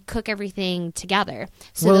 we cook everything together.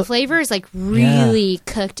 So the flavor is like really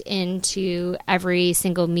cooked into every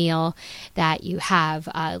single meal that you have.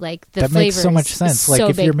 Like the that flavor makes so much sense. Like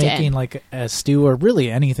if you're making in. like a stew or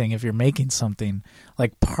really anything, if you're making something,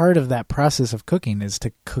 like part of that process of cooking is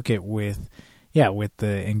to cook it with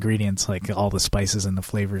the ingredients, like all the spices and the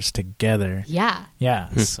flavors together. Yeah.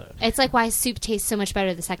 So. It's like why soup tastes so much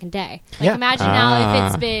better the second day. Like imagine now if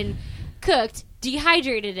it's been cooked,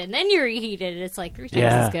 dehydrated, and then you reheat it. It's like 3 times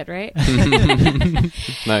as good, right?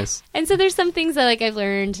 Nice. And so there's some things that like I've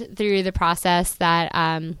learned through the process that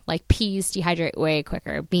like peas dehydrate way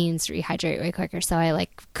quicker, beans rehydrate way quicker. So I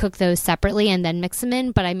like cook those separately and then mix them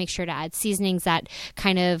in, but I make sure to add seasonings that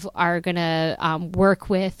kind of are going to work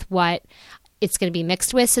with what it's going to be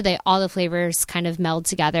mixed with, so all the flavors kind of meld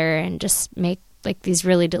together and just make like these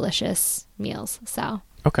really delicious meals. So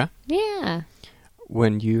okay. Yeah.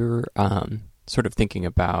 When you're sort of thinking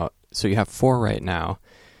about, so you have 4 right now,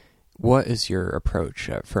 what is your approach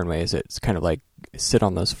at Fernweh? Is it kind of like sit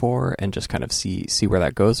on those 4 and just kind of see where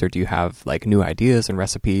that goes, or do you have like new ideas and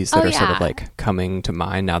recipes that are sort of like coming to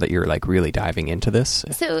mind now that you're like really diving into this?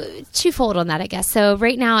 So twofold on that, I guess. So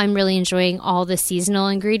right now I'm really enjoying all the seasonal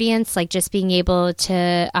ingredients, like just being able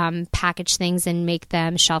to package things and make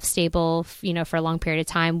them shelf stable, for a long period of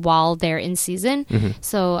time while they're in season. Mm-hmm.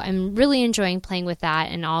 So I'm really enjoying playing with that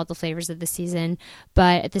and all the flavors of the season.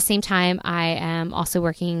 But at the same time, I am also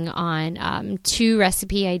working on 2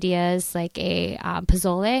 recipe ideas, like a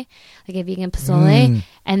pozole, like a vegan pozole,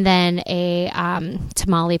 and then a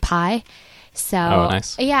tamale pie. So,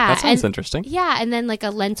 nice. Yeah. That sounds interesting. Yeah. And then like a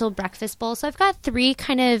lentil breakfast bowl. So I've got 3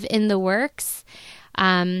 kind of in the works.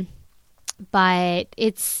 But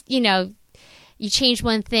it's, you change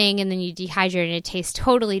one thing and then you dehydrate and it tastes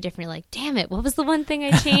totally different. You're like, damn it, what was the one thing I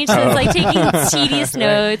changed? So it's like taking tedious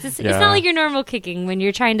notes. It's not like your normal cooking when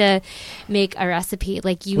you're trying to make a recipe.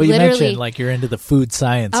 Like you literally... You mentioned like you're into the food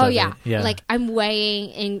science of it. Yeah. Like I'm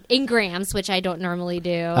weighing in grams, which I don't normally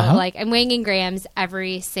do. Like I'm weighing in grams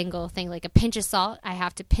every single thing. Like a pinch of salt, I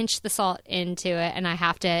have to pinch the salt into it and I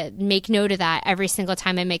have to make note of that every single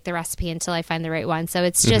time I make the recipe until I find the right one. So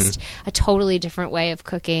it's just a totally different way of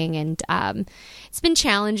cooking, and it's been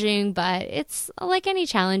challenging, but it's like any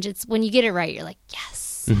challenge. It's when you get it right, you're like,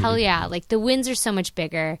 yes, hell yeah. Like the wins are so much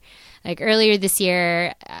bigger. Like earlier this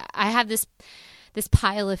year, I have this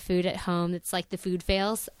pile of food at home. It's like the food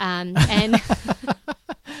fails. And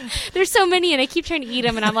there's so many and I keep trying to eat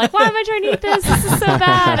them and I'm like, why am I trying to eat this? This is so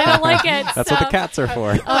bad. I don't like it. That's what the cats are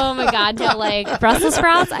for. Oh my God. No, like Brussels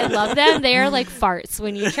sprouts, I love them. They are like farts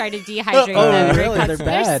when you try to dehydrate them. Really? They're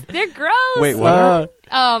bad. They're gross. Wait, what?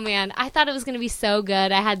 Oh man, I thought it was going to be so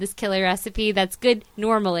good. I had this killer recipe that's good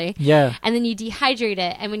normally. Yeah. And then you dehydrate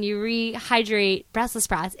it, and when you rehydrate Brussels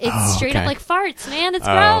sprouts, it's straight up like farts, man. It's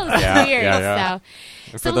gross. Yeah, it's weird. yeah.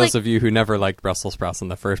 For those of you who never liked Brussels sprouts in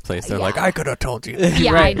the first place, they're like, I could have told you.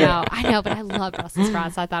 Yeah, right. I know, but I love Brussels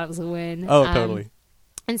sprouts. So I thought it was a win. Oh, totally.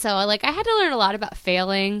 And so, like, I had to learn a lot about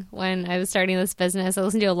failing when I was starting this business. I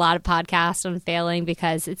listened to a lot of podcasts on failing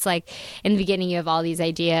because it's like in the beginning you have all these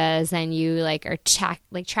ideas and you like are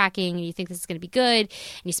tracking and you think this is going to be good,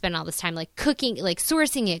 and you spend all this time like cooking, like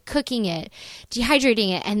sourcing it, cooking it,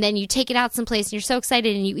 dehydrating it, and then you take it out someplace and you're so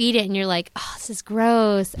excited and you eat it and you're like, oh, this is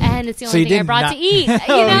gross, and it's the only thing I brought to eat. You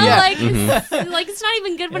know, like it's not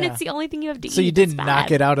even good when it's the only thing you have to eat. So you didn't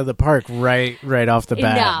knock it out of the park right off the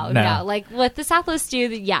bat. No. Like with the Southwest stew,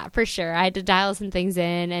 yeah, for sure. I had to dial some things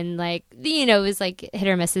in, and like, you know, it was like hit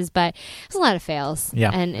or misses, but it was a lot of fails.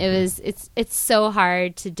 Yeah. And it's so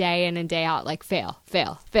hard to day in and day out, like fail.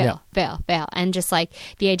 And just like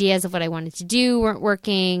the ideas of what I wanted to do weren't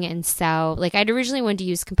working. And so like I'd originally wanted to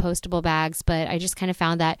use compostable bags, but I just kind of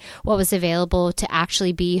found that what was available to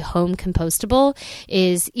actually be home compostable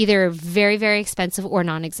is either very, very expensive or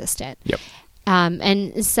non-existent. Yep.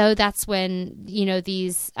 And so that's when, you know,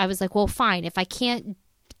 I was like, well, fine, if I can't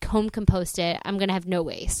home compost it, I'm going to have no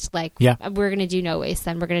waste. Like, we're going to do no waste.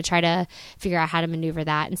 Then we're going to try to figure out how to maneuver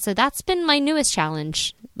that. And so that's been my newest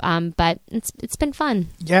challenge. But it's been fun.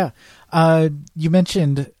 Yeah. You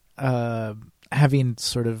mentioned having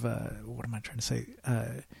sort of, what am I trying to say?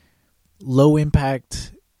 Low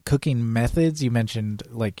impact cooking methods. You mentioned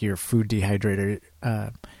like your food dehydrator.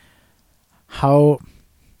 I'm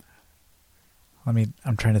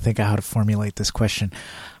trying to think of how to formulate this question.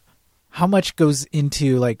 How much goes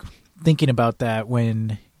into like thinking about that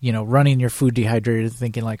when, you know, running your food dehydrator,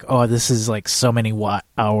 thinking like, oh, this is like so many watt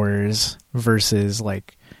hours versus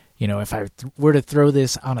like, you know, if I were to throw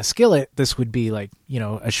this on a skillet, this would be like, you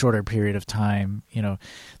know, a shorter period of time, you know,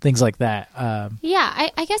 things like that.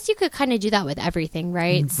 I guess you could kind of do that with everything,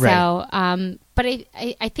 right? So, but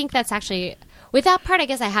I think that's actually, with that part, I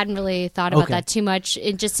guess I hadn't really thought about that too much.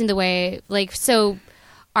 Just in the way, like, so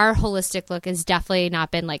our holistic look has definitely not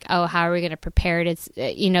been like, oh, how are we going to prepare it? It's,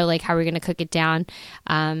 you know, like, how are we going to cook it down?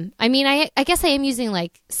 I mean, I guess I am using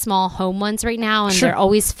like small home ones right now, and they're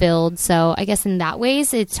always filled. So I guess in that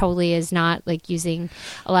ways, it totally is not like using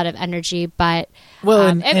a lot of energy, but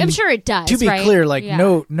I'm sure it does. To be clear, like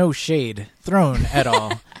no shade thrown at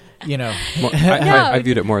all. You know, I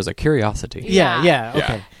viewed it more as a curiosity. Yeah.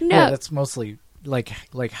 Okay. No, that's mostly like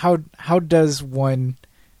how does one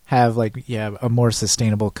have like a more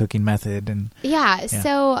sustainable cooking method? And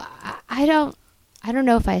so I don't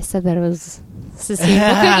know if I said that it was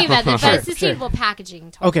sustainable cooking method, but it's sustainable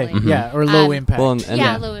packaging. Totally. Okay, or low impact.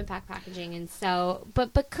 Low impact packaging, and so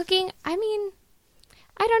but cooking. I mean,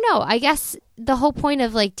 I don't know. I guess the whole point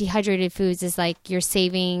of like dehydrated foods is like you're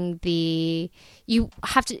saving you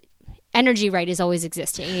have to. Energy, right, is always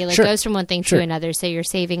existing. It goes from one thing to another. So you're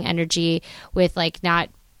saving energy with like not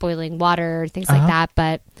boiling water or things like that.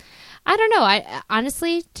 But I don't know. I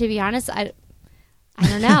honestly, to be honest, I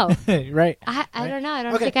don't know. Right. I don't know. I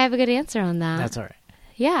don't think I have a good answer on that. That's all right.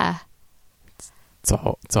 Yeah.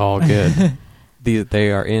 It's all good.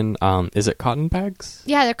 They are in, is it cotton bags?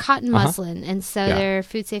 Yeah, they're cotton muslin. And so they're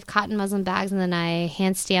food safe cotton muslin bags. And then I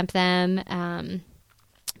hand stamp them.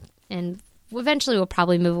 And eventually we'll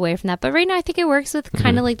probably move away from that, but right now I think it works with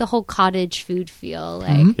kind of like the whole cottage food feel,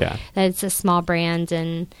 like that it's a small brand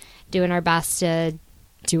and doing our best to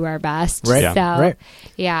do our best. Right. So,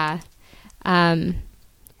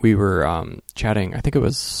 we were chatting. I think it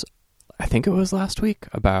was last week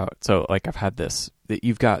about, so like I've had this that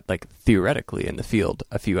you've got like theoretically in the field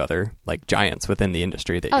a few other like giants within the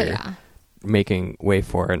industry that you're making way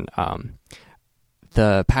for, and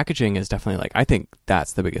the packaging is definitely like, I think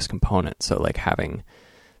that's the biggest component. So like having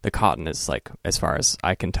the cotton is like, as far as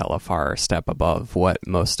I can tell, a far step above what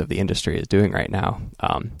most of the industry is doing right now.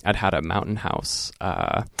 I'd had a Mountain House,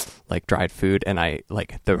 like dried food. And I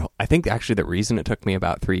think actually the reason it took me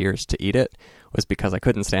about 3 years to eat it was because I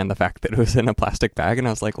couldn't stand the fact that it was in a plastic bag. And I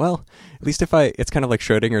was like, well, at least it's kind of like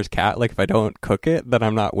Schrodinger's cat. Like if I don't cook it, then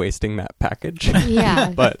I'm not wasting that package.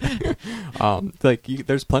 Yeah. But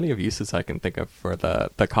there's plenty of uses I can think of for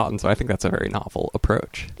the cotton. So I think that's a very novel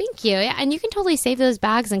approach. Thank you. Yeah, and you can totally save those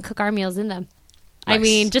bags and cook our meals in them. Nice. I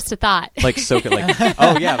mean, just a thought. Like soak it like,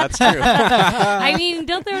 oh yeah, that's true. I mean,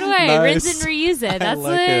 don't throw it away. Nice. Rinse and reuse it.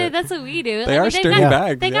 That's what we do. They are sturdy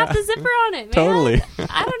bags. They got the zipper on it, man. Totally.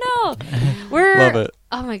 I don't know. Love it.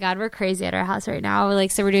 Oh my God, we're crazy at our house right now.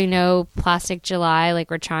 Like, so we're doing no plastic July.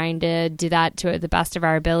 Like, we're trying to do that to the best of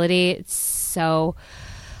our ability. It's so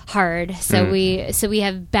hard. So we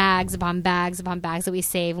have bags upon bags upon bags that we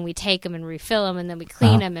save, and we take them and refill them, and then we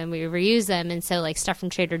clean them and we reuse them. And so like stuff from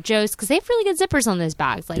Trader Joe's, because they have really good zippers on those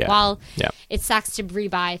bags. Like while it sucks to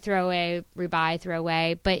rebuy, throw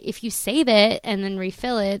away, but if you save it and then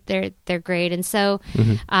refill it, they're great. And so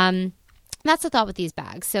that's the thought with these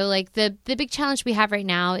bags. So like the big challenge we have right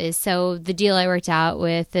now is, so the deal I worked out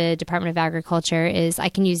with the Department of Agriculture is I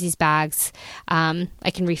can use these bags.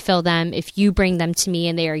 I can refill them if you bring them to me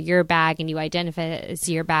and they are your bag and you identify it as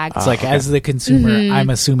your bag. It's like, as the consumer, I'm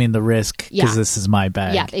assuming the risk because this is my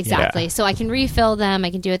bag. Yeah, exactly. So I can refill them.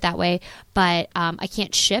 I can do it that way, but I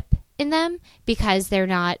can't ship in them because they're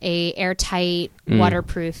not a airtight,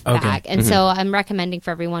 waterproof bag. And so I'm recommending for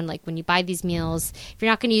everyone, like when you buy these meals, if you're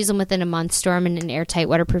not going to use them within a month, store them in an airtight,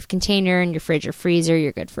 waterproof container in your fridge or freezer.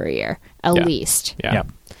 You're good for a year, at least. Yeah.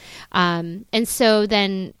 And so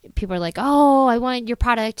then people are like, oh, I want your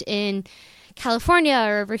product in California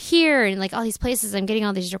or over here, and like all these places. I'm getting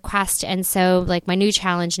all these requests. And so like my new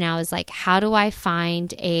challenge now is like, how do I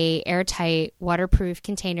find a airtight, waterproof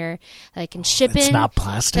container that I can ship in, not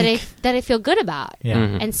plastic, that I feel good about? Yeah.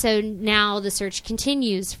 And so now the search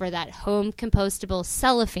continues for that home compostable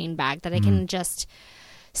cellophane bag that I can just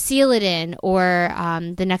seal it in. Or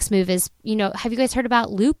the next move is, have you guys heard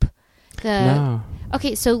about Loop? No.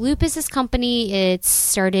 Okay, so Loop is this company. It's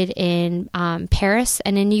started in Paris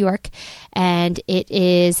and in New York, and it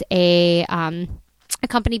is a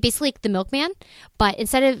company basically like the Milkman, but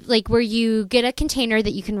instead of like where you get a container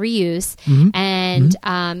that you can reuse,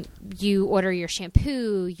 and you order your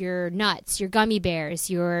shampoo, your nuts, your gummy bears,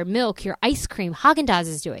 your milk, your ice cream. Haagen-Dazs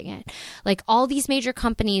is doing it. Like all these major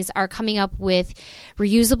companies are coming up with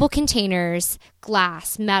reusable containers,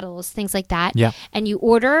 glass, metals, things like that. Yeah. And you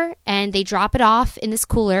order and they drop it off in this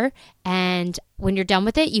cooler, and when you're done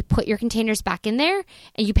with it, you put your containers back in there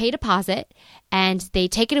and you pay a deposit, and they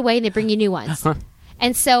take it away and they bring you new ones.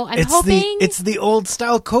 And so I'm hoping it's the old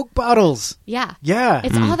style Coke bottles. Yeah. Yeah.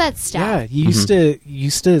 It's all that stuff. Yeah. You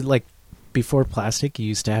used to like, before plastic, you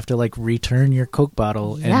used to have to like return your Coke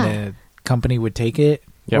bottle and the company would take it,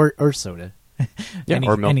 or soda.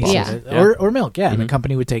 Or milk bottles. Soda. Or milk, and the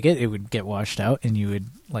company would take it, it would get washed out, and you would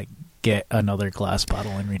like get another glass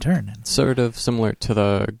bottle in return. Sort of similar to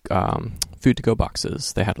the food to go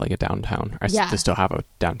boxes. They had like a downtown. They still have a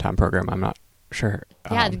downtown program. I'm not sure.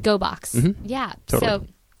 The Go Box. Yeah. Totally. So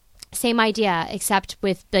same idea, except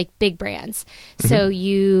with like big brands. So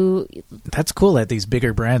that's cool that these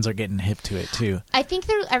bigger brands are getting hip to it too. I think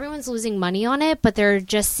everyone's losing money on it, but they're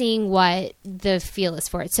just seeing what the feel is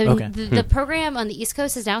for it. So the program on the East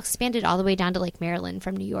Coast has now expanded all the way down to like Maryland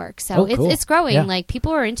from New York. So it's growing. Yeah. Like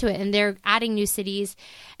people are into it, and they're adding new cities.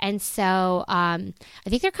 And so I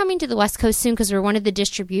think they're coming to the West Coast soon, because we're one of the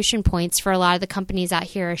distribution points for a lot of the companies out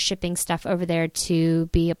here are shipping stuff over there to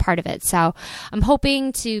be a part of it. So I'm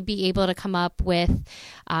hoping to be able to come up with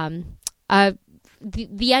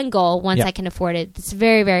the end goal once I can afford it. It's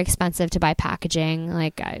very, very expensive to buy packaging.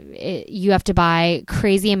 Like you have to buy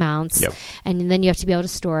crazy amounts, and then you have to be able to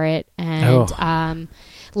store it and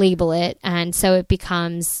label it. And so it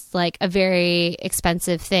becomes like a very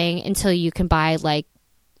expensive thing until you can buy like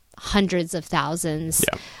hundreds of thousands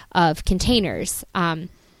of containers.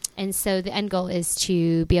 And so the end goal is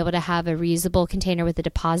to be able to have a reusable container with a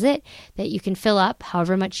deposit that you can fill up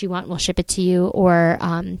however much you want. We'll ship it to you, or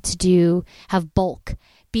have bulk.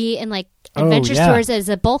 Be in like adventure stores as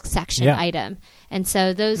a bulk section item. And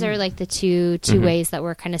so those are like the two ways that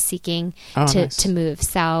we're kind of seeking to move.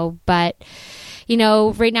 So, but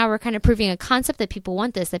right now we're kind of proving a concept that people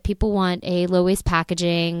want this, that people want a low waste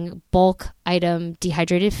packaging, bulk item,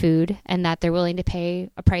 dehydrated food, and that they're willing to pay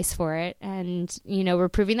a price for it. And, we're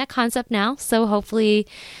proving that concept now. So hopefully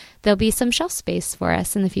there'll be some shelf space for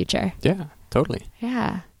us in the future. Yeah, totally.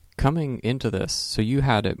 Yeah. Coming into this, so you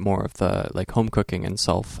had it more of the like home cooking and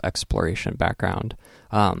self-exploration background.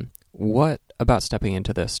 What about stepping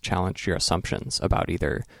into this challenged your assumptions about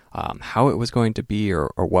either how it was going to be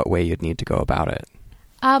or what way you'd need to go about it?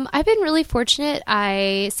 I've been really fortunate.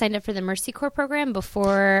 I signed up for the Mercy Corps program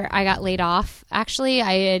before I got laid off. Actually,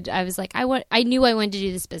 I was like, I knew I wanted to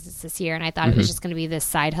do this business this year, and I thought it was just going to be this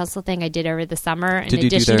side hustle thing I did over the summer in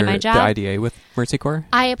addition to my job. Did you do the IDA with Mercy Corps?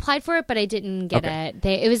 I applied for it, but I didn't get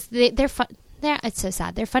it. They're fun. It's so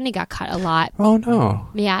sad. Their funding got cut a lot. Oh, no.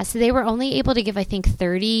 Yeah, so they were only able to give, I think,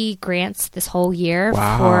 30 grants this whole year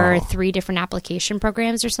for 3 different application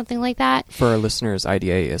programs or something like that. For our listeners,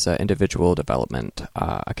 IDA is an individual development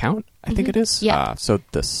account, I think it is. Yeah. So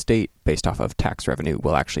the state, based off of tax revenue,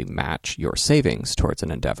 will actually match your savings towards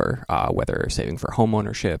an endeavor, whether saving for home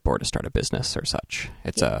ownership or to start a business or such.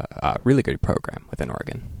 It's a really good program within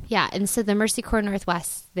Oregon. Yeah, and so the Mercy Corps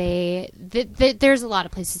Northwest, there's a lot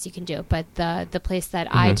of places you can do it, but the place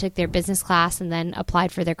that I took their business class and then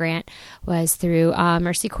applied for their grant was through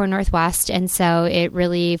Mercy Corps Northwest, and so it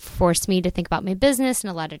really forced me to think about my business in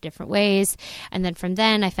a lot of different ways. And then from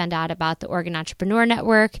then, I found out about the Oregon Entrepreneur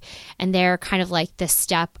Network, and they're kind of like the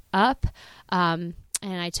step up. And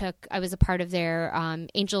I was a part of their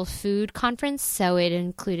Angel Food Conference, so it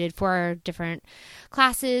included 4 different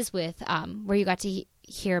classes with where you got to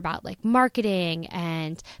hear about like marketing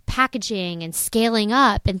and packaging and scaling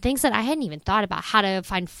up and things that I hadn't even thought about, how to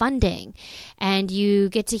find funding. And you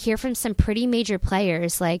get to hear from some pretty major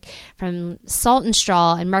players like from Salt and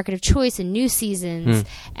Straw and Market of Choice and New Seasons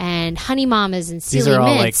and Honey Mamas and Sealy These are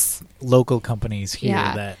all Mints. like local companies here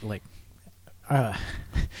that like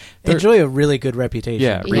enjoy a really good reputation.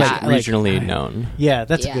 Yeah, regionally known. Yeah,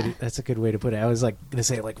 that's a good way to put it. I was like going to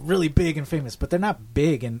say like really big and famous, but they're not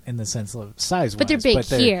big in the sense of size. But they're big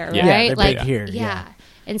here, right? Yeah, they're like, big here. Yeah.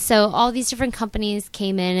 And so all these different companies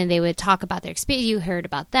came in and they would talk about their experience. You heard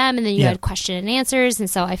about them and then you had question and answers. And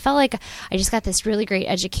so I felt like I just got this really great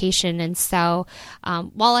education. And so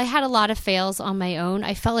while I had a lot of fails on my own,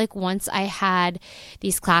 I felt like once I had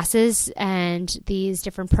these classes and these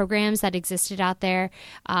different programs that existed out there,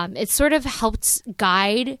 it sort of helped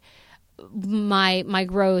guide my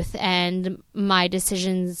growth and my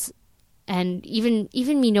decisions, and even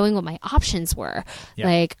me knowing what my options were.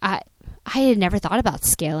 Like I had never thought about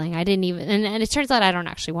scaling. I didn't even, and it turns out I don't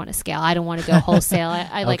actually want to scale. I don't want to go wholesale.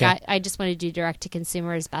 I just want to do direct to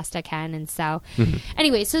consumer as best I can. And so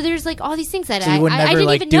anyway, so there's like all these things that you would never I didn't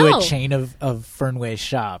like even do know. a chain of Fernweh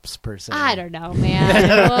shops per se. I don't know,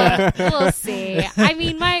 man. we'll see. I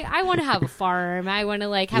mean, I want to have a farm. I want to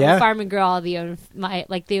like have a farm and grow all the own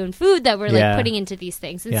food that we're like putting into these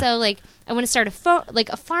things. And so like I want to start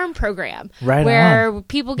a farm program where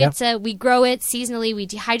people get to, we grow it seasonally, we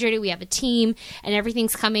dehydrate it, we have a team, and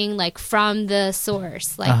everything's coming like from the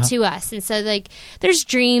source, like to us. And so like there's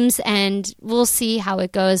dreams, and we'll see how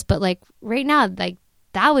it goes. But like right now, like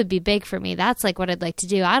that would be big for me. That's like what I'd like to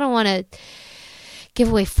do. I don't want to give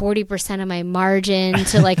away 40% of my margin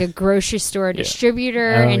to like a grocery store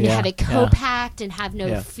distributor and have it co-packed and have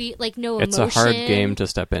no fee, like no emotion. It's a hard game to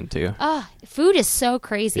step into. Food is so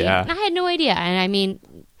crazy. And I had no idea. And I mean,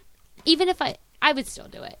 even if I would still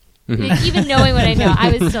do it. Like, even knowing what I know,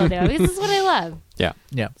 I would still do it because this is what I love. Yeah.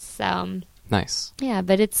 Yeah. So nice. Yeah,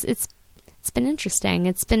 but it's been interesting.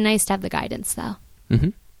 It's been nice to have the guidance though.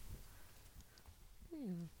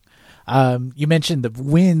 You mentioned the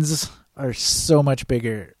wins are so much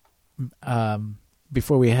bigger.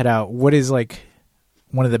 Before we head out, what is like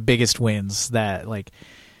one of the biggest wins that like,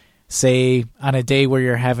 say on a day where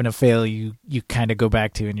you're having a fail, you kind of go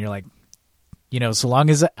back to and you're like, you know, so long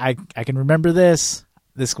as I can remember this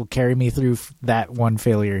will carry me through that one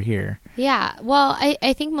failure here. Yeah. Well,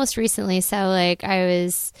 I think most recently, so like I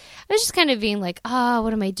was just kind of being like, oh,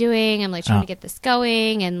 what am I doing? I'm like trying to get this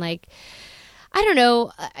going. And like, I don't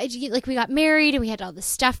know, like we got married and we had all this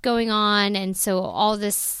stuff going on. And so all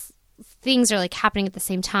this things are like happening at the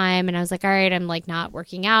same time. And I was like, all right, I'm like not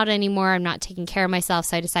working out anymore. I'm not taking care of myself.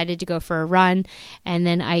 So I decided to go for a run. And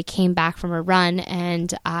then I came back from a run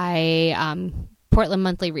and Portland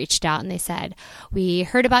Monthly reached out and they said, we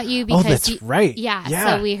heard about you because... Oh, that's right.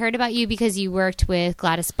 Yeah. So we heard about you because you worked with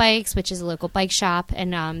Gladys Bikes, which is a local bike shop.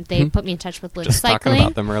 And they put me in touch with Lotus Cycling. Just talking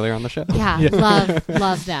about them earlier on the show. Yeah.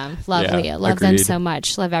 Love them. Love Leah. Love them so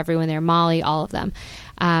much. Love everyone there. Molly, all of them.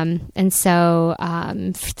 And so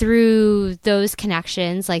through those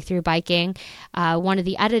connections, like through biking, one of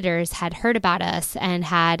the editors had heard about us and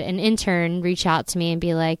had an intern reach out to me and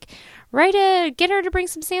be like, get her to bring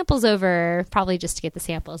some samples over, probably just to get the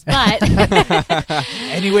samples, but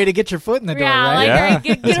any way to get your foot in the door, right? Like,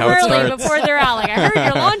 get them early before they're out. Like, I heard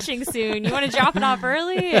you're launching soon. You want to drop it off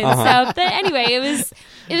early? And so, but anyway,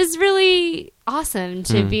 it was really awesome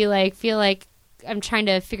to be like, feel like I'm trying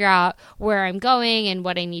to figure out where I'm going and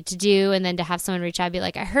what I need to do. And then to have someone reach out and be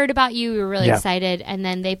like, I heard about you. We were really excited. And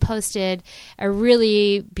then they posted a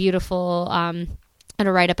really beautiful,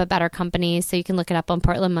 to write up about our company, so you can look it up on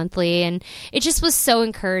Portland Monthly, and it just was so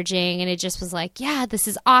encouraging, and it just was like, yeah, this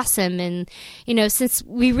is awesome. And you know, since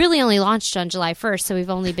we really only launched on July 1st, so we've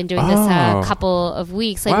only been doing this a couple of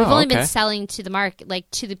weeks, like we've only been selling to the market, like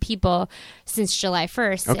to the people, since July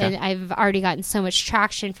 1st, and I've already gotten so much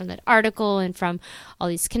traction from that article and from all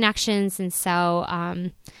these connections, and so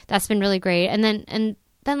that's been really great. And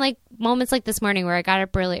then like moments like this morning where I got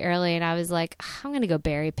up really early and I was like, I'm going to go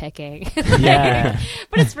berry picking. But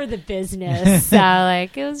it's for the business. So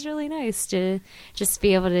like, it was really nice to just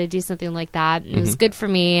be able to do something like that. It was good for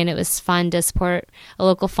me, and it was fun to support a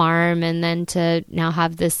local farm, and then to now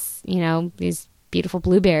have this, you know, these beautiful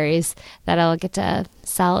blueberries that I'll get to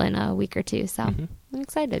sell in a week or two. So I'm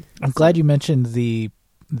excited. I'm glad you mentioned the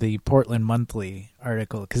Portland Monthly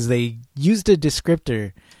article, because they used a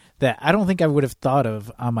descriptor that I don't think I would have thought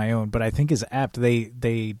of on my own, but I think is apt.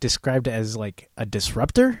 They described it as like a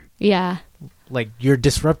disruptor. Yeah. Like you're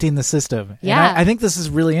disrupting the system. Yeah. And I think this is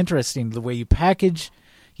really interesting, the way you package,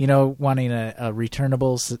 wanting a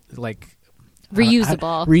returnable, like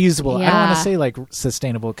reusable. Reusable. Yeah. I don't want to say like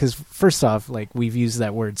sustainable, because first off, like we've used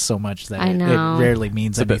that word so much that it rarely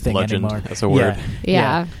means anything anymore. That's a word.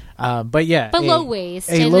 Yeah. But low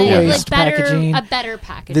waste. A low waste packaging. A better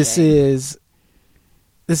packaging.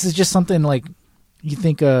 This is just something like you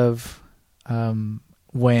think of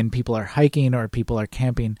when people are hiking or people are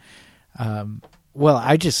camping. Well,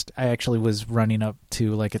 I actually was running up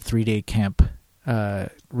to like a 3-day camp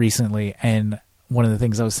recently, and one of the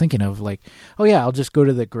things I was thinking of, like, oh yeah, I'll just go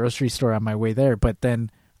to the grocery store on my way there. But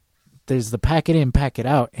then there's the pack it in, pack it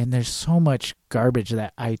out, and there's so much garbage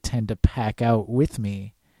that I tend to pack out with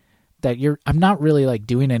me that I'm not really like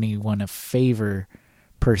doing anyone a favor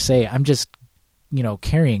per se. I'm just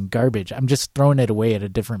carrying garbage. I'm just throwing it away at a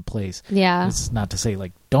different place. Yeah. It's not to say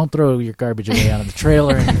like don't throw your garbage away on the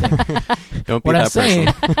trail or anything. Don't be that person.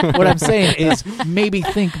 What I'm saying is maybe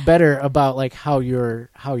think better about like how you're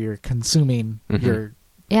consuming your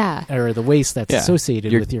or the waste that's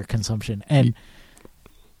associated with your consumption. And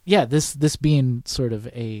this being sort of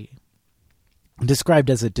described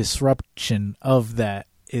as a disruption of that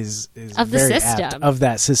is of the very system apt, of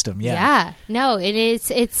that system. Yeah. No,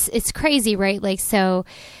 it's crazy, right? Like, so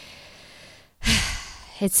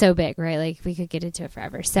it's so big, right? Like we could get into it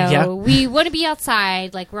forever. So we want to be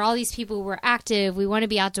outside, like we're all these people, we're active, we want to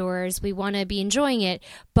be outdoors, we want to be enjoying it,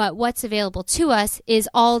 but what's available to us is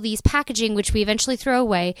all these packaging, which we eventually throw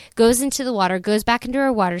away, goes into the water, goes back into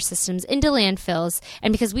our water systems, into landfills,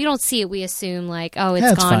 and because we don't see it, we assume like, oh,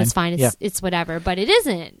 it's gone, it's fine, it's whatever, but it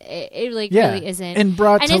isn't. It really isn't. And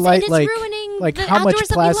brought to light, like ruining like the how much outdoors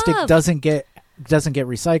that we plastic love. doesn't get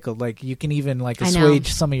recycled. Like you can even like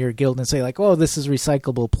assuage some of your guilt and say like, oh, this is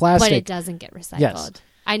recyclable plastic, but it doesn't get recycled. Yes.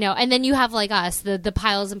 I know. And then you have like us, the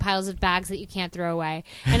piles and piles of bags that you can't throw away.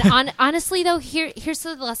 And honestly though, here's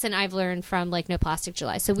the lesson I've learned from like No Plastic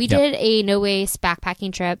July. So we did a no waste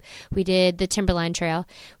backpacking trip. We did the Timberline Trail.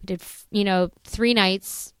 We did 3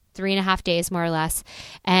 nights, 3.5 days more or less,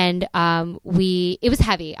 and it was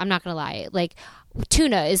heavy. I'm not gonna lie. Like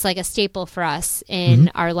tuna is like a staple for us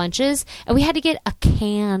in our lunches, and we had to get a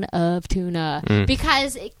can of tuna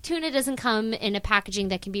because tuna doesn't come in a packaging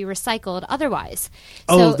that can be recycled otherwise.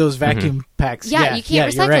 So, those vacuum packs. Yeah, you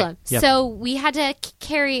can't recycle them. Yep. So we had to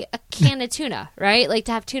carry a can of tuna, right? Like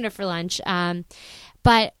to have tuna for lunch.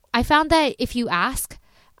 But I found that if you ask,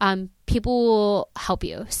 people will help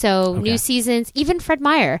you. So New Seasons, even Fred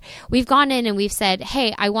Meyer, we've gone in and we've said,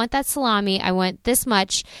 hey, I want that salami. I want this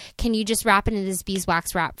much. Can you just wrap it in this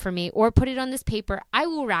beeswax wrap for me or put it on this paper? I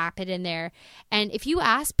will wrap it in there. And if you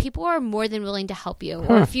ask, people are more than willing to help you.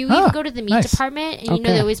 Or if you even go to the meat department and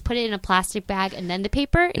they always put it in a plastic bag and then the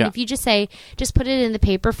paper. And if you just say, just put it in the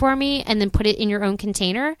paper for me and then put it in your own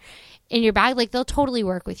container in your bag, like they'll totally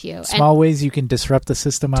work with you. Small ways you can disrupt the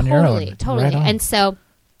system on your own. Totally. Right on. And so...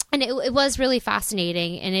 And it was really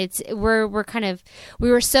fascinating, and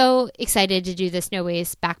we were so excited to do this no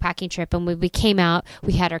waste backpacking trip. And when we came out,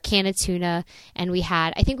 we had our can of tuna, and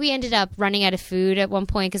I think we ended up running out of food at one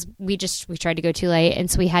point because we tried to go too late,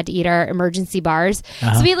 and so we had to eat our emergency bars.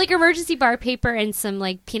 So we had like emergency bar paper and some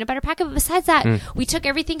like peanut butter packet. But besides that, we took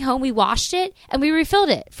everything home, we washed it, and we refilled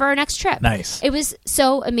it for our next trip. Nice. It was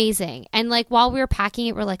so amazing, and like while we were packing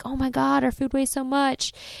it, we're like, oh my god, our food weighs so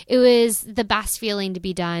much. It was the best feeling to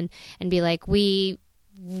be done. And be like, we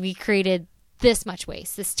created this much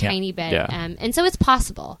waste, this tiny bit. And so it's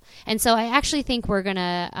possible. And so I actually think we're going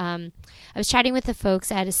to, I was chatting with the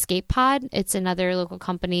folks at Escape Pod. It's another local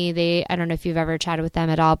company. I don't know if you've ever chatted with them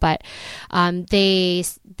at all, but they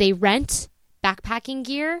rent backpacking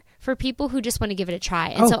gear for people who just want to give it a try.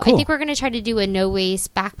 And so cool. I think we're going to try to do a no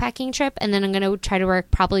waste backpacking trip, and then I'm going to try to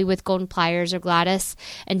work probably with Golden Pliers or Gladys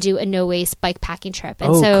and do a no waste bike packing trip.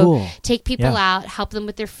 And cool. Take people out, help them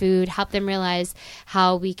with their food, help them realize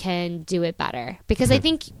how we can do it better. Because I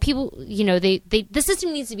think people, the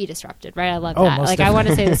system needs to be disrupted, right? I love that. Like definitely. I want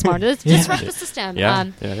to say this more. Disrupt the system.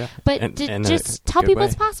 But just tell people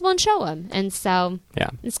it's possible and show them. And so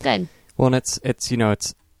it's good. Well, and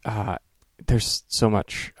it's there's so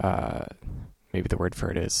much, maybe the word for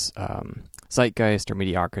it is zeitgeist or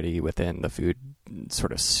mediocrity within the food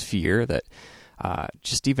sort of sphere that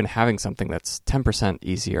just even having something that's 10%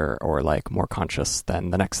 easier or like more conscious than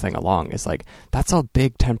the next thing along is like, that's a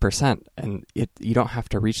big 10%. And you don't have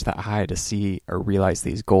to reach that high to see or realize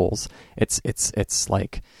these goals. It's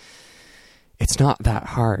like, it's not that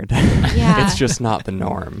hard. Yeah. It's just not the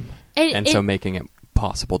norm. So making it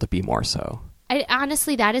possible to be more so.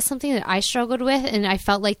 honestly, that is something that I struggled with, and I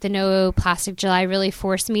felt like the No Plastic July really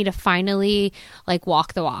forced me to finally like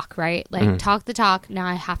walk the walk, right? Like talk the talk. Now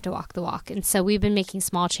I have to walk the walk, and so we've been making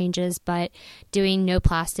small changes, but doing no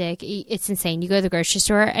plastic, it's insane. You go to the grocery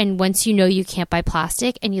store, and once you know you can't buy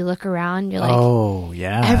plastic, and you look around, you're like, oh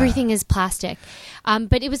yeah, everything is plastic.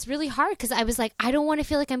 But it was really hard because I was like, I don't want to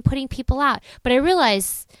feel like I'm putting people out, but I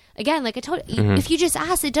realized. Again, like I told you, if you just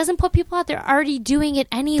ask, it doesn't put people out. They're already doing it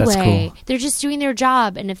anyway. That's cool. They're just doing their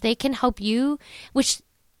job. And if they can help you, which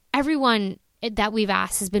everyone that we've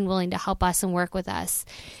asked has been willing to help us and work with us,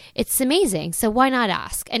 it's amazing. So why not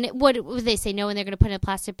ask? And what would they say? No, and they're going to put it in a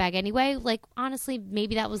plastic bag anyway? Like, honestly,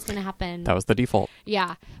 maybe that was going to happen. That was the default.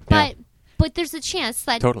 Yeah. But there's a chance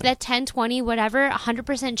that Totally. that 10, 20, whatever,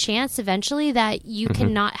 100% chance eventually that you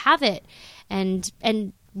cannot have it. And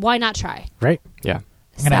why not try? Right. Yeah.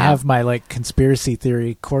 I'm going to have my like conspiracy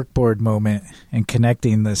theory corkboard moment and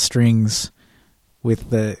connecting the strings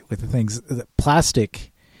with the things. The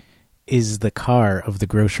plastic is the car of the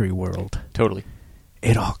grocery world. Totally.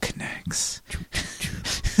 It all connects.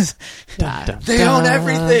 They own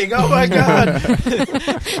everything. Oh my God.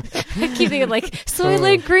 I keep thinking like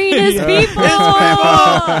Soylent Green is people.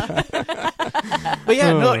 But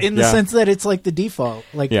yeah, no, in the sense that it's like the default.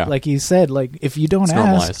 Like you said, like if you don't It's ask,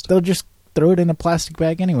 normalized. they'll just throw it in a plastic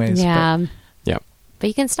bag anyways. Yeah. Yeah. But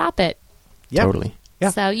you can stop it. Yep. Totally. Yeah.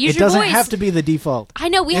 So use it your doesn't voice. have to be the default. I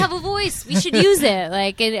know we have a voice. We should use it.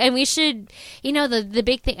 Like, and we should, the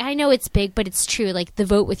big thing. I know it's big, but it's true. Like the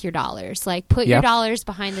vote with your dollars. Like put your dollars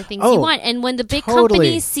behind the things you want. And when the big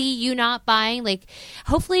companies see you not buying, like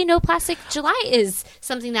hopefully No Plastic July is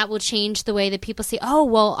something that will change the way that people see. Oh,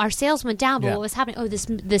 well, our sales went down, but what was happening? Oh, this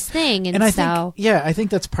thing. And I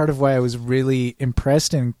think that's part of why I was really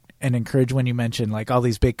impressed and encouraged when you mentioned like all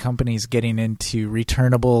these big companies getting into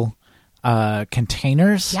returnable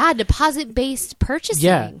containers. Yeah, deposit-based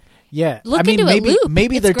purchasing. Yeah. Look into it, Loop.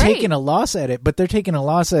 Maybe It's they're great. taking a loss at it, but they're taking a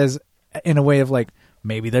loss as in a way of like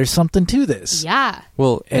maybe there's something to this. Yeah.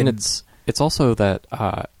 Well, and it's also that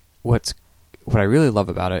what I really love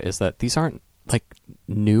about it is that these aren't like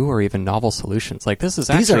new or even novel solutions. Like this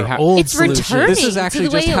is actually old it's solutions. returning This is actually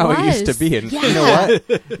to the just way how it it used to was. be. And Yeah. you know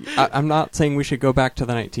what? I'm not saying we should go back to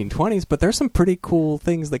the 1920s, but there's some pretty cool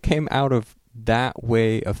things that came out of that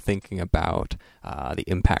way of thinking about the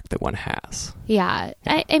impact that one has. Yeah.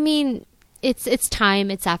 I mean, it's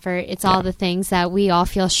time, it's effort, it's all the things that we all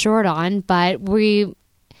feel short on, but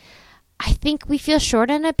I think we feel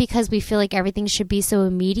short on it because we feel like everything should be so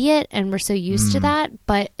immediate and we're so used to that.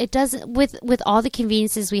 But it doesn't, with all the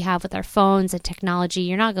conveniences we have with our phones and technology,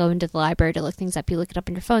 you're not going to the library to look things up. You look it up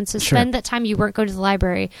on your phone. So spend that time you weren't going to the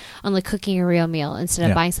library on like cooking a real meal instead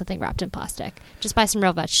of buying something wrapped in plastic. Just buy some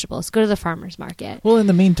real vegetables. Go to the farmer's market. Well, in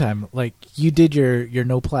the meantime, like you did your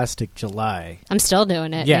No Plastic July. I'm still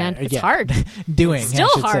doing it, man. It's hard. Doing. Still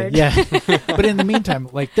I should hard. Say. Yeah. But in the meantime,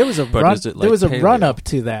 like there was a But run. is it like there was a paleo? run up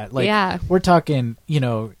to that. Like we're talking,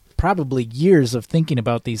 probably years of thinking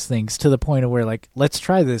about these things to the point of where like let's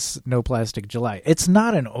try this No Plastic July. It's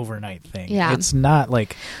not an overnight thing. Yeah. It's not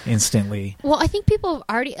like instantly. Well, I think people have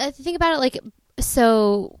already think about it like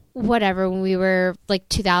so. Whatever, when we were like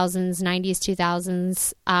 2000s, 90s,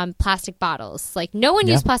 2000s, plastic bottles. Like no one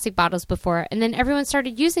used plastic bottles before, and then everyone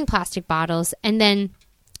started using plastic bottles, and then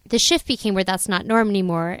the shift became where that's not norm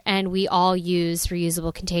anymore, and we all use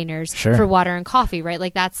reusable containers for water and coffee, right?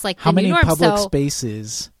 Like that's like how the many new norm. public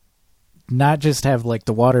spaces not just have like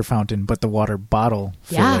the water fountain, but the water bottle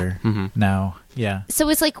filler now. Yeah. So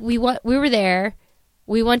it's like we were there.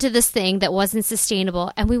 We went to this thing that wasn't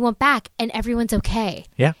sustainable, and we went back, and everyone's okay.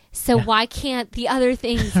 Yeah. So why can't the other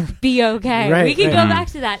things be okay? Right, we can right. go back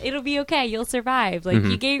to that. It'll be okay. You'll survive. Like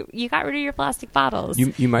you got rid of your plastic bottles.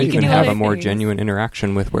 You might You even can have do a more things. genuine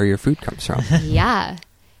interaction with where your food comes from. Yeah.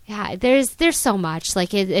 There's so much.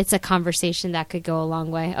 Like it's a conversation that could go a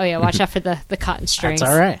long way. Oh yeah, watch out for the cotton strings.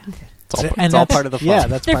 That's all right. It's all part of the fun. Yeah,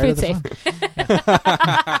 that's They're part of the food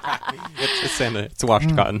fun. It's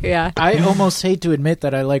washed cotton. Yeah. I almost hate to admit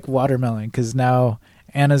that I like watermelon because now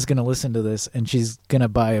Anna's going to listen to this and she's going to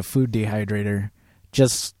buy a food dehydrator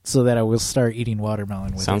just so that I will start eating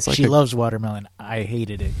watermelon with Sounds it. like She loves watermelon. I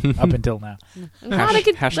hated it up until now.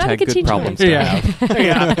 Hashtag good problems to have.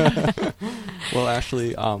 Yeah. Well,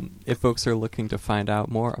 actually, if folks are looking to find out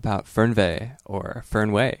more about Fernweh or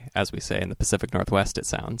Fernweh, as we say in the Pacific Northwest, it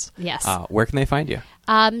sounds. Yes. Where can they find you?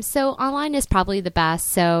 So online is probably the best.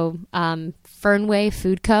 So Fernweh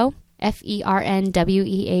Food Co.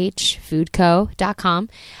 FERNWEH foodco.com.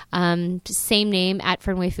 Same name at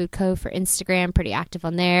Fernweh Food Co. for Instagram, pretty active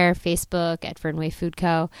on there. Facebook at Fernweh Food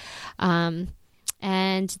Co. And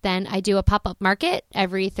then I do a pop-up market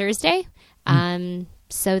every Thursday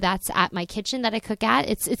So that's at my kitchen that I cook at.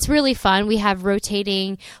 It's really fun. We have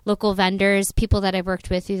rotating local vendors, people that I've worked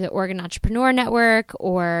with through the Oregon Entrepreneur Network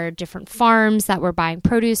or different farms that we're buying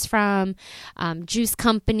produce from, juice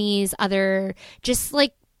companies, other just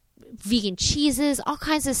like vegan cheeses, all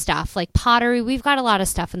kinds of stuff, like pottery. We've got a lot of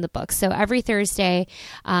stuff in the book. So every Thursday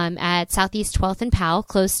at Southeast 12th and Powell,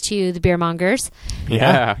 close to the Beer Mongers.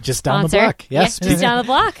 Yeah, just down the block. Yes, just down the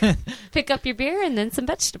block. Pick up your beer and then some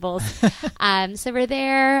vegetables. So we're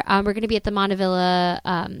there. We're going to be at the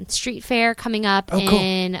Montevilla Street Fair coming up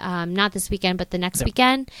in not this weekend, but the next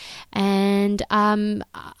weekend. And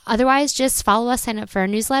otherwise, just follow us, sign up for our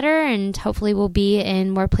newsletter, and hopefully we'll be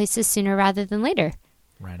in more places sooner rather than later.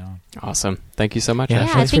 Right on. Awesome. Thank you so much. Yeah,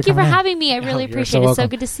 thank you for having me. I really appreciate it. It's so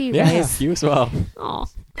good to see you guys. Yeah, you as well. Aw.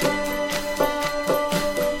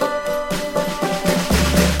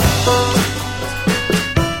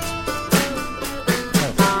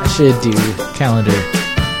 I should do calendar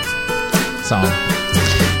song.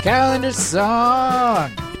 Calendar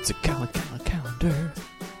song. It's a calendar.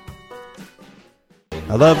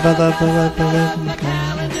 I love my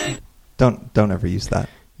calendar. Don't ever use that.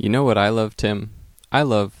 You know what I love, Tim? I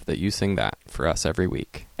love that you sing that for us every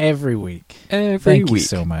week. Every week. Thank you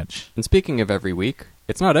so much. And speaking of every week,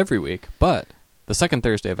 it's not every week, but the second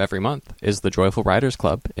Thursday of every month is the Joyful Riders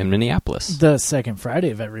Club in Minneapolis. The second Friday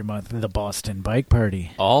of every month, the Boston Bike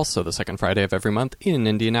Party. Also the second Friday of every month in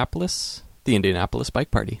Indianapolis, the Indianapolis Bike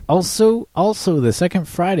Party. Also the second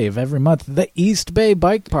Friday of every month, the East Bay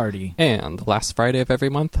Bike Party. And the last Friday of every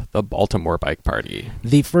month, the Baltimore Bike Party.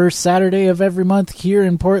 The first Saturday of every month here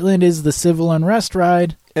in Portland is the Civil Unrest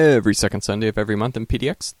Ride. Every second Sunday of every month in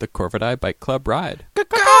PDX, the Corvidae Bike Club Ride.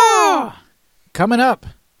 Coming up,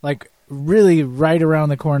 like really right around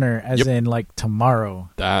the corner, as in like tomorrow.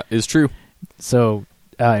 That is true. So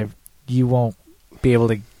you won't be able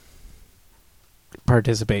to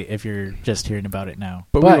participate if you're just hearing about it now.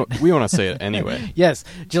 But we want to say it anyway. Yes,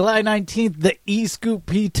 July 19th, the E-Scoop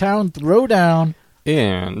P-Town Throwdown.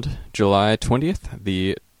 And July 20th,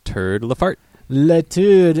 the Turd Lafart. Le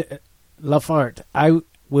Turd Lafart. I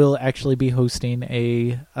will actually be hosting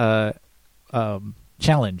a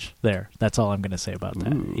challenge there. That's all I'm going to say about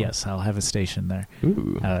that. Ooh. Yes, I'll have a station there.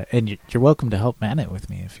 Ooh. And you're welcome to help man it with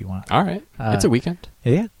me if you want. All right. It's a weekend.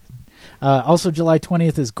 Yeah. Also, July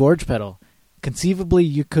 20th is Gorge Pedal. Conceivably,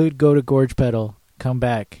 you could go to Gorge Pedal, come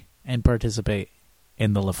back, and participate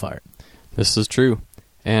in the Lafart. This is true.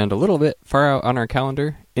 And a little bit far out on our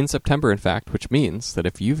calendar, in September, in fact, which means that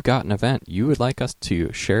if you've got an event you would like us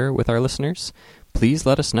to share with our listeners, please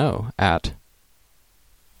let us know at...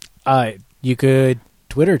 You could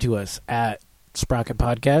Twitter to us at Sprocket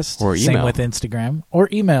Podcast. Or email. Same with Instagram. Or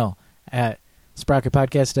email at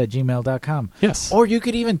sprocketpodcast@gmail.com. Yes. Or you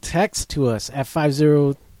could even text to us at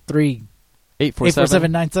 503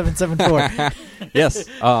 847-9774. Yes.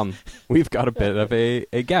 We've got a bit of a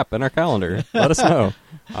gap in our calendar. Let us know.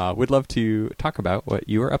 We'd love to talk about what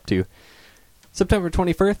you are up to. September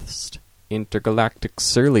 21st, Intergalactic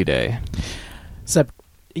Surly Day.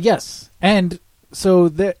 Yes. And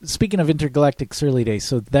so speaking of Intergalactic Surly Day,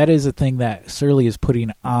 so that is a thing that Surly is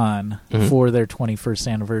putting on for their 21st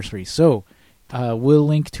anniversary. So we'll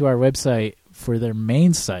link to our website for their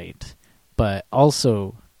main site, but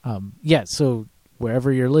also... so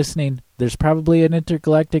wherever you're listening, there's probably an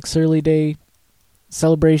Intergalactic Surly Day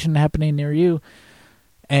celebration happening near you.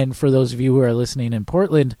 And for those of you who are listening in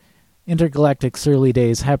Portland, Intergalactic Surly Day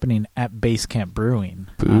is happening at Base Camp Brewing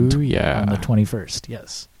on the 21st.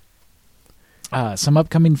 Yes. Some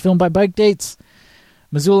upcoming Film by Bike dates.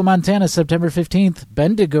 Missoula, Montana, September 15th.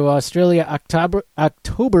 Bendigo, Australia, October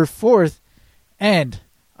 4th. And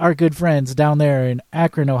our good friends down there in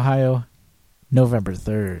Akron, Ohio, November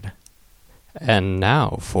 3rd. And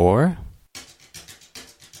now for...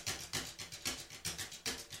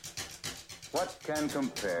 What can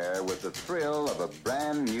compare with the thrill of a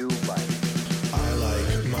brand new bike? I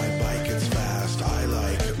like my bike, it's fast. I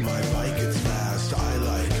like my bike, it's fast. I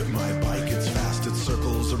like my bike, it's fast. It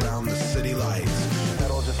circles around the city lights.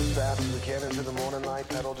 Pedal just as fast as we can into the morning light.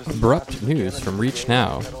 Pedal just Abrupt news from Reach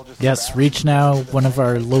Now. Yes, Reach Now, one of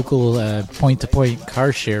our local point-to-point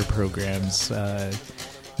car share programs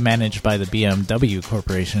managed by the BMW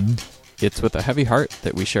Corporation. It's with a heavy heart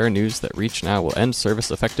that we share news that Reach Now will end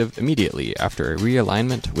service effective immediately after a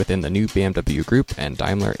realignment within the new BMW Group and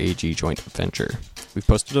Daimler AG joint venture. We've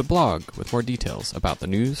posted a blog with more details about the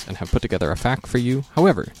news and have put together a FAQ for you.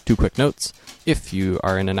 However, 2 quick notes. If you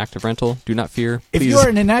are in an active rental, do not fear. If you are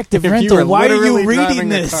in an active rental, why are you reading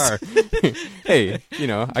this? Hey,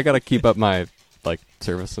 I got to keep up my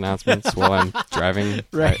service announcements while I'm driving.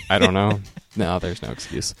 Right. I don't know. No, there's no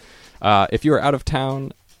excuse. If you are out of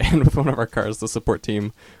town and with one of our cars, the support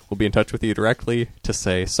team will be in touch with you directly to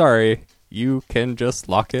say, sorry, you can just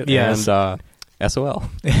lock it and SOL.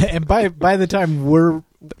 And by the time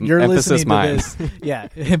you're listening to this,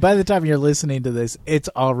 and by the time you're listening to this, it's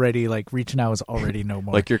already like Reach Now is already no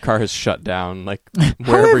more. Like your car has shut down, like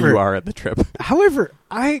wherever you are at the trip. However,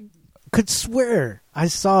 I could swear I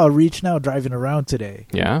saw a Reach Now driving around today.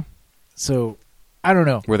 Yeah. So I don't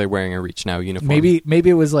know. Were they wearing a Reach Now uniform? Maybe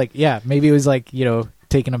it was like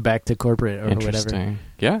taking them back to corporate or whatever.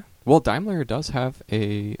 Yeah. Well, Daimler does have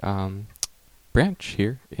a branch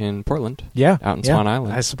here in Portland. Yeah. Out in Swan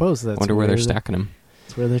Island. I suppose that's wonder where they're stacking them.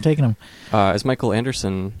 That's where they're taking them. As Michael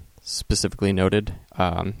Anderson specifically noted,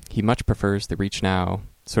 he much prefers the Reach Now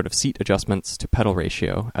sort of seat adjustments to pedal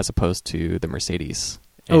ratio as opposed to the Mercedes.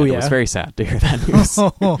 And it was very sad to hear that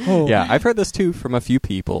news. Yeah, I've heard this too from a few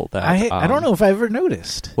people. That I don't know if I ever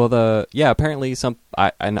noticed. Well, apparently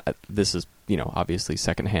this is obviously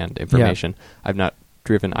secondhand information. Yeah. I've not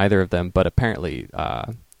driven either of them, but apparently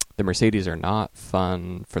the Mercedes are not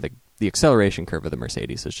fun for the acceleration curve of the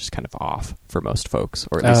Mercedes is just kind of off for most folks,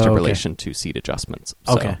 or at least in relation to seat adjustments.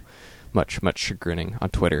 So much chagrining on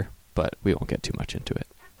Twitter, but we won't get too much into it.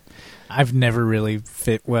 I've never really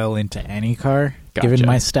fit well into any car, given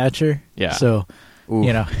my stature. Yeah. So,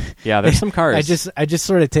 yeah, there's some cars. I just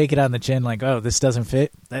sort of take it on the chin, like, oh, this doesn't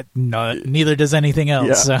fit. Neither does anything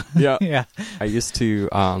else. Yeah. So, yeah. I used to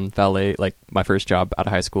valet. Like my first job out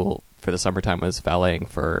of high school for the summertime was valeting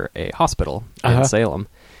for a hospital in Salem,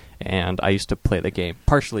 and I used to play the game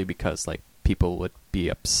partially because like people would be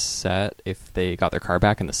upset if they got their car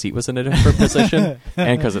back and the seat was in a different position,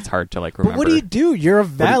 and because it's hard to like remember. But what do you do? You're a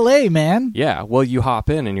valet, man. Yeah, well, you hop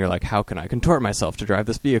in and you're like, how can I contort myself to drive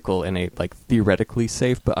this vehicle in a like theoretically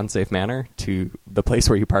safe but unsafe manner to the place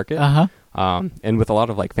where you park it? And with a lot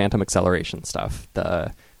of like phantom acceleration stuff,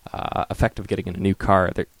 the effect of getting in a new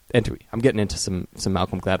car. I'm getting into some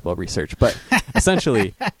Malcolm Gladwell research, but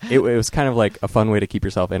essentially it was kind of like a fun way to keep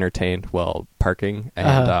yourself entertained while parking.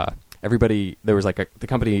 And everybody, there was like the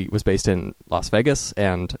company was based in Las Vegas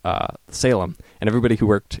and Salem, and everybody who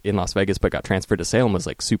worked in Las Vegas but got transferred to Salem was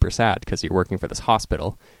like super sad because you're working for this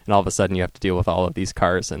hospital, and all of a sudden you have to deal with all of these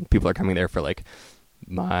cars, and people are coming there for like,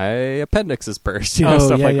 my appendix is burst,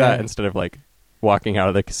 stuff like that, instead of like walking out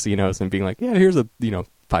of the casinos and being like, yeah, here's a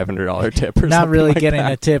 $500 tip or not something really like getting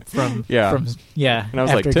that. a tip from And I was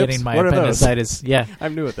after like, tips? getting my What are appendicitis. those?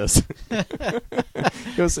 I'm new at this.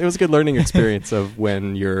 It was a good learning experience of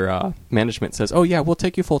when your management says, oh yeah, we'll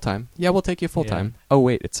take you full time. Oh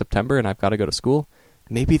wait, it's September and I've got to go to school.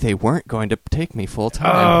 Maybe they weren't going to take me full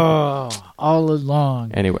time. Oh, all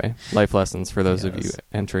along. Anyway, life lessons for those of you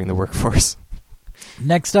entering the workforce.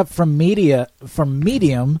 Next up from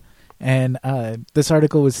Medium, and this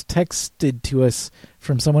article was texted to us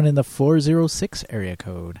from someone in the 406 area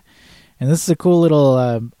code. And this is a cool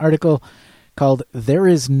little article called There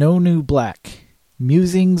Is No New Black,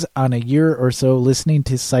 Musings on a Year or So Listening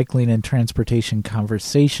to Cycling and Transportation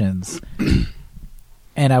Conversations.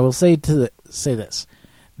 And I will say this.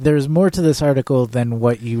 There's more to this article than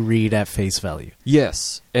what you read at face value.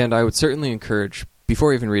 Yes, and I would certainly encourage,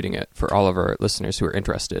 before even reading it, for all of our listeners who are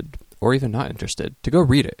interested, or even not interested, to go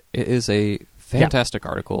read it. It is a fantastic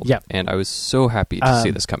article, and I was so happy to see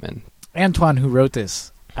this come in. Antoine, who wrote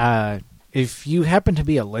this, if you happen to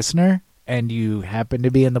be a listener and you happen to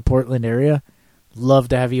be in the Portland area, love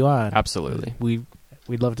to have you on. Absolutely.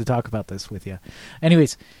 We'd love to talk about this with you.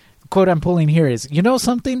 Anyways, the quote I'm pulling here is, you know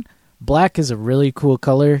something? Black is a really cool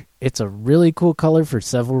color. It's a really cool color for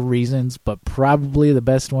several reasons, but probably the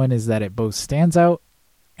best one is that it both stands out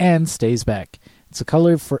and stays back. It's a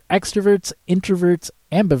color for extroverts, introverts,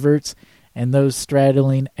 ambiverts, and those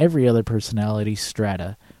straddling every other personality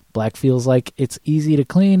strata. Black feels like it's easy to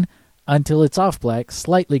clean until it's off black,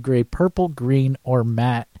 slightly gray, purple, green, or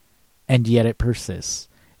matte, and yet it persists.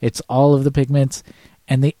 It's all of the pigments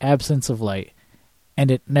and the absence of light,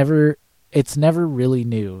 and it's never really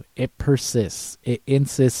new. It persists. It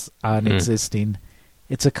insists on existing.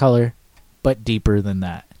 It's a color, but deeper than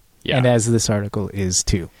that. Yeah. And as this article is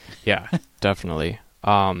too. Yeah, definitely.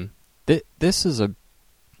 This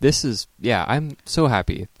is I'm so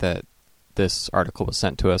happy that this article was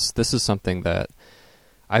sent to us. This is something that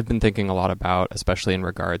I've been thinking a lot about, especially in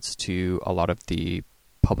regards to a lot of the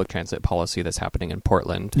public transit policy that's happening in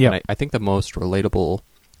Portland. Yep. And I think the most relatable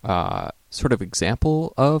sort of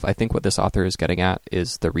example of, I think what this author is getting at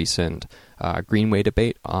is the recent Greenway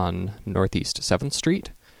debate on Northeast 7th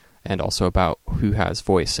Street, and also about who has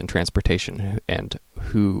voice in transportation and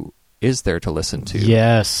who is there to listen to.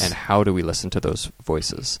 Yes. And how do we listen to those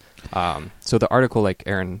voices? So the article, like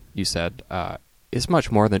Aaron, you said, is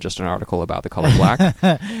much more than just an article about the color black.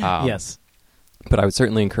 Yes. But I would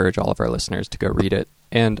certainly encourage all of our listeners to go read it.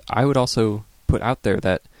 And I would also put out there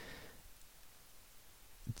that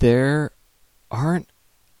there aren't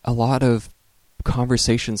a lot of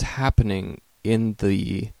conversations happening in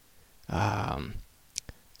the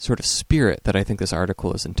sort of spirit that I think this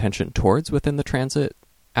article is intentioned towards within the transit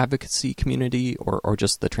advocacy community, or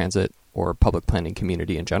just the transit or public planning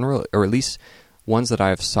community in general, or at least ones that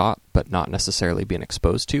I've sought but not necessarily been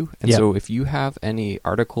exposed to. And so if you have any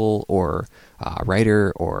article or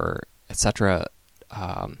writer or etc.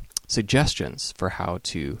 Suggestions for how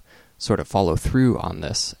to sort of follow through on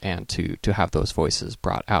this and to have those voices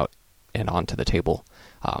brought out and onto the table,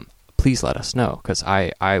 please let us know, because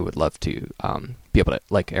I would love to be able to,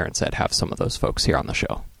 like Aaron said, have some of those folks here on the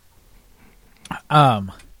show.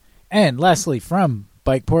 And lastly, from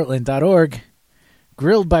bikeportland.org,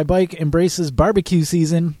 Grilled by Bike embraces barbecue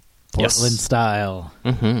season, Portland style.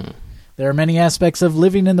 Mm-hmm. There are many aspects of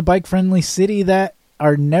living in the bike-friendly city that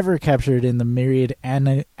are never captured in the myriad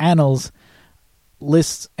annals,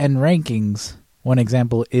 lists, and rankings. One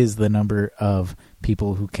example is the number of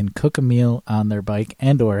people who can cook a meal on their bike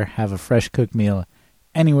and or have a fresh cooked meal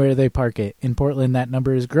anywhere they park it. In Portland, that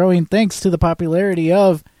number is growing thanks to the popularity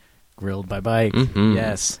of Grilled by Bike. Mm-hmm.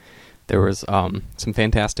 Yes. There was some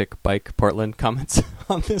fantastic Bike Portland comments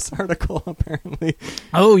on this article, apparently.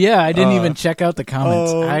 Oh, yeah. I didn't even check out the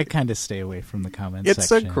comments. I kind of stay away from the comments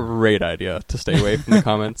section. It's a great idea to stay away from the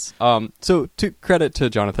comments. So to credit to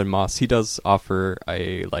Jonathan Moss, he does offer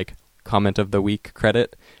a comment of the week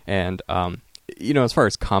credit. And, as far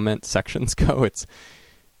as comment sections go, it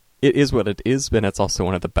is what it is, but it's also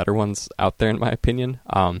one of the better ones out there, in my opinion.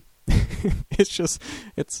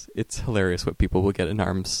 It's hilarious what people will get up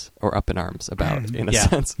in arms about, in a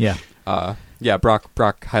sense. Yeah. Brock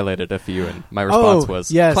highlighted a few, and my response was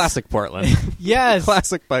classic Portland. Yes.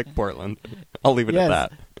 Classic Bike Portland. I'll leave it at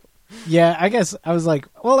that. Yeah, I guess I was like,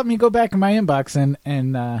 well, let me go back in my inbox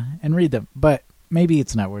and read them, but maybe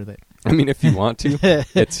it's not worth it. I mean, if you want to,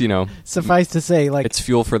 it's, suffice to say, it's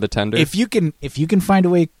fuel for the tender. If you can find a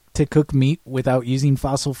way to cook meat without using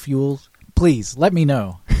fossil fuels, please let me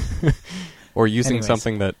know. Or using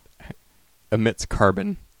something that emits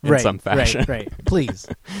carbon in some fashion. Right. Please.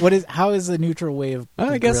 How is the neutral way of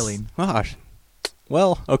grilling? Gosh.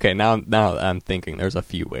 Well, okay, now I'm thinking there's a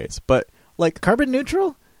few ways. But carbon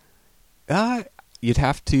neutral? You'd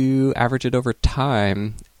have to average it over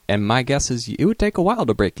time, and my guess is it would take a while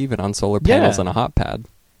to break even on solar panels and a hot pad.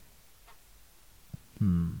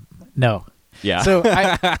 No. Yeah. So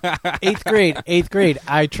eighth grade,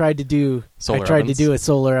 I tried to do a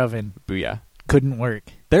solar oven. Booyah. Couldn't work.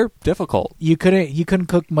 They're difficult. You couldn't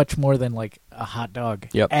cook much more than a hot dog.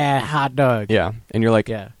 Yep. A hot dog. Yeah. And you're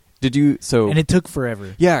like, did you and it took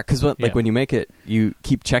forever. Yeah, because when you make it, you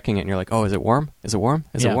keep checking it, and you're like, oh, is it warm? Is it warm?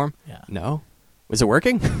 Is it warm? Yeah. No. Is it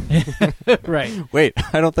working? Right. Wait,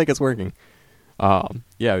 I don't think it's working. We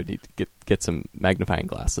need to get some magnifying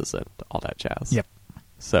glasses and all that jazz. Yep.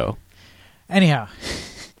 So, anyhow,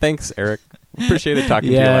 thanks, Eric. Appreciated talking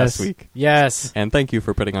to you last week. Yes. And thank you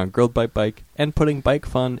for putting on Grilled by Bike and putting bike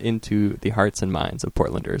fun into the hearts and minds of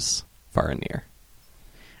Portlanders far and near.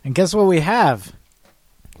 And guess what we have?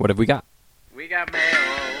 What have we got? We got mail.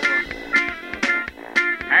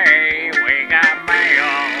 Hey, we got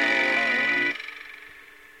mail.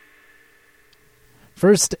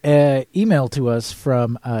 First email to us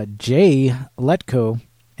from Jay Letko,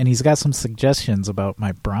 and he's got some suggestions about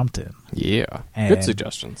my Brompton. Yeah. And good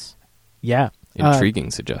suggestions. Yeah.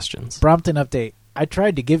 Intriguing suggestions. Brompton update. I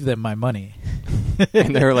tried to give them my money.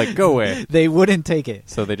 And they were like, go away. They wouldn't take it.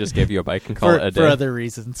 So they just gave you a bike and call it a day? For other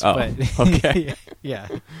reasons. Oh, but okay. Yeah.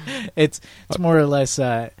 It's more or less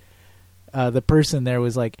the person there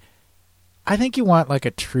was like, I think you want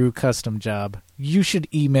a true custom job. You should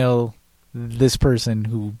email this person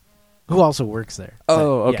who also works there.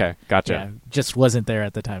 Oh, okay. Yeah, gotcha. Yeah, just wasn't there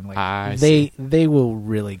at the time. I see. They will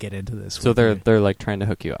really get into this. So they're trying to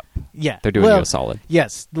hook you up. Yeah. They're doing you a solid.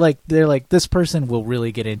 Yes. They're like, this person will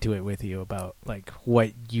really get into it with you about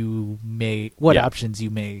what options you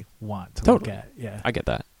may want to look at. Yeah. I get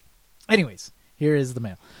that. Anyways, here is the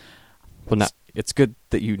mail. Well, now, it's good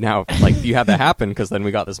that you now you have that happen, because then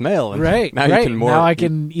we got this mail, and right. Now you can now I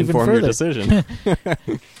can even inform further. your decision.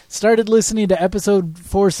 Started listening to episode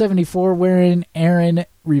 474, wherein Aaron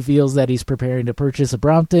reveals that he's preparing to purchase a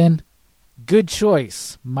Brompton. Good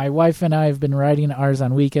choice. My wife and I have been riding ours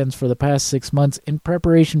on weekends for the past 6 months in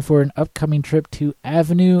preparation for an upcoming trip to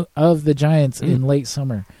Avenue of the Giants in late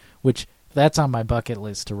summer, which that's on my bucket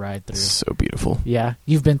list to ride through. So beautiful. Yeah,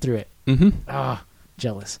 you've been through it. Mm-hmm. Ah,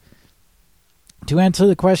 jealous. To answer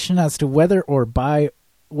the question as to whether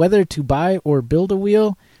to buy or build a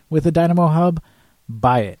wheel with a dynamo hub,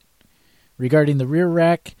 buy it. Regarding the rear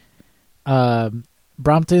rack,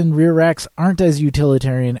 Brompton rear racks aren't as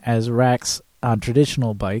utilitarian as racks on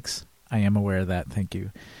traditional bikes. I am aware of that, thank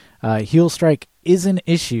you. Heel strike is an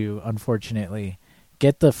issue, unfortunately.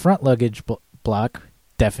 Get the front luggage block,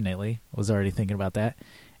 definitely. Was already thinking about that.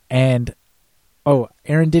 And,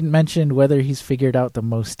 Aaron didn't mention whether he's figured out the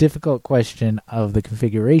most difficult question of the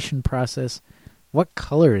configuration process. What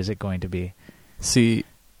color is it going to be? See,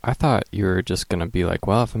 I thought you were just going to be like,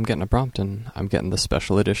 well, if I'm getting a Brompton, I'm getting the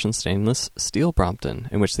special edition stainless steel Brompton,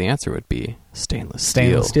 in which the answer would be stainless steel.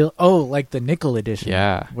 Stainless steel? Oh, like the nickel edition.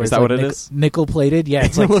 Yeah. Is that what it is? Nickel plated? Yeah.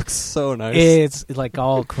 It's It like, looks so nice. It's like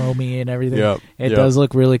all chromy and everything. Yep. It does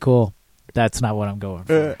look really cool. That's not what I'm going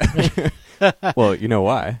for. Well, you know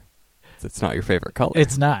why? It's not your favorite color.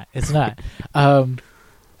 It's not. I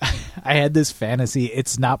had this fantasy.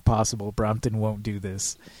 It's not possible. Brompton won't do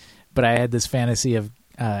this. But I had this fantasy of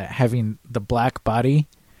having the black body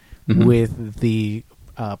with the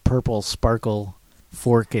purple sparkle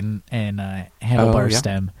fork and handlebar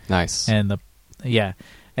stem. Nice. And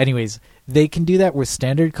anyways, they can do that with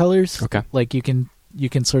standard colors. Okay. Like you can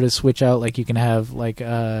sort of switch out. Like you can have like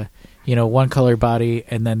one color body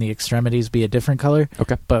and then the extremities be a different color.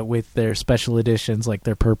 Okay. But with their special editions, like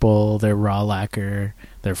their purple, their raw lacquer,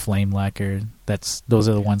 their flame lacquer, those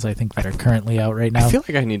are the ones I think that are currently out right now. I feel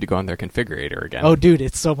like I need to go on their configurator again. Oh, dude,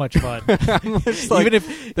 it's so much fun. Even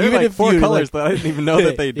if four colors that I didn't even know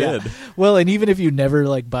that they did. Well, and even if you never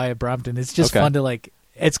like buy a Brompton, it's just fun to like.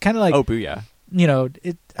 It's kind of like booyah.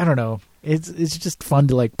 I don't know. It's just fun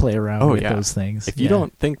to like play around with those things. If you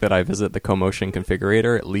don't think that I visit the Comotion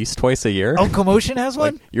configurator at least twice a year, Comotion has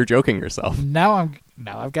one. Like, you're joking yourself. Now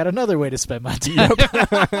I've got another way to spend my time.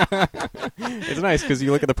 Yep. It's nice because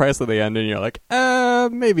you look at the price at the end and you're like,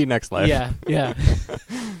 maybe next life. Yeah.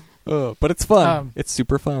 But it's fun. It's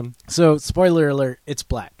super fun. So, spoiler alert: it's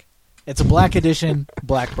black. It's a black edition,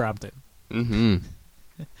 black Brompton. Mm-hmm.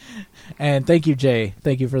 And thank you, Jay.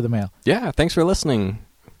 Thank you for the mail. Yeah, thanks for listening.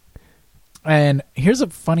 And here's a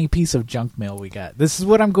funny piece of junk mail we got. This is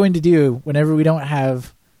what I'm going to do whenever we don't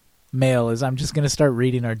have mail, is I'm just going to start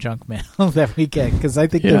reading our junk mail that we get, because I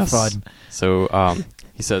think they're fun. So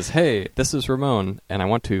he says, hey, this is Ramon, and I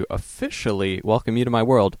want to officially welcome you to my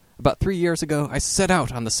world. About 3 years ago, I set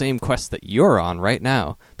out on the same quest that you're on right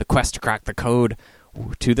now, the quest to crack the code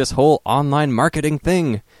to this whole online marketing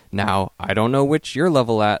thing. Now, I don't know which you're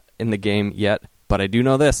level at in the game yet, but I do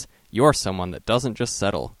know this. You're someone that doesn't just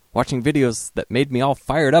settle. Watching videos that made me all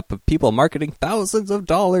fired up of people marketing thousands of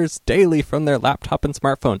dollars daily from their laptop and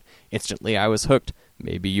smartphone. Instantly, I was hooked.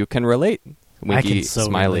 Maybe you can relate. Winky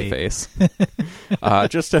smiley face.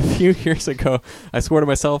 Just a few years ago, I swore to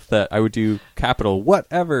myself that I would do capital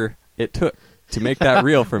whatever it took to make that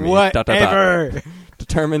real for me. Whatever.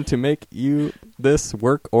 Determined to make you this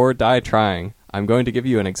work or die trying. I'm going to give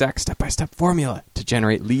you an exact step-by-step formula to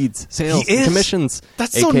generate leads, sales, and commissions.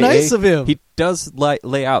 That's AKA, so nice of him. He does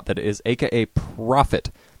lay out that it is AKA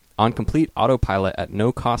profit on complete autopilot at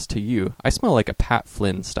no cost to you. I smell like a Pat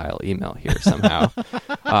Flynn style email here somehow.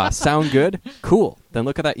 Sound good? Cool. Then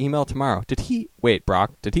look at that email tomorrow. Wait,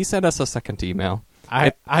 Brock, did he send us a second email?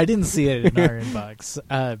 I didn't see it in our inbox.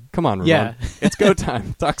 Come on, Ramon. Yeah. It's go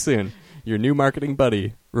time. Talk soon. Your new marketing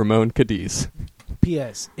buddy, Ramon Cadiz.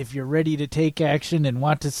 P.S. If you're ready to take action and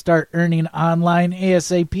want to start earning online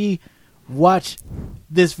ASAP, watch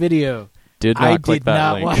this video. I did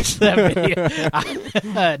not watch that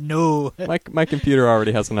video. No. My computer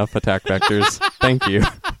already has enough attack vectors. Thank you.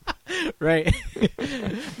 Right.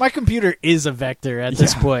 My computer is a vector at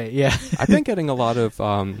this point. Yeah. I've been getting a lot of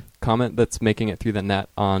comment that's making it through the net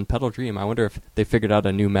on Pedal Dream. I wonder if they figured out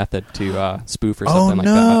a new method to spoof or something like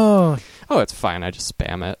that. Oh, it's fine. I just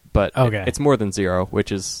spam it. But it's more than 0,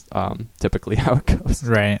 which is typically how it goes.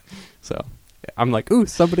 Right. So I'm like, ooh,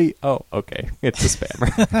 somebody. Oh, okay. It's a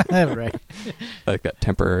spammer. Right. Like that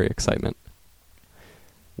temporary excitement.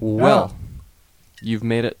 Well. You've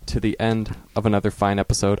made it to the end of another fine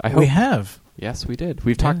episode. I hope we have. Yes, we did.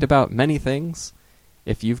 We've talked about many things.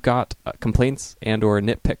 If you've got complaints and or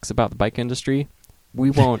nitpicks about the bike industry,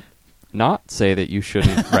 we won't not say that you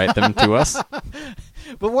shouldn't write them to us.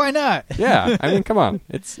 But why not? Yeah, I mean, come on.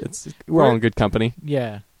 We're all in good company.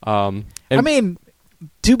 Yeah. I mean,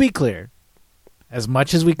 to be clear, as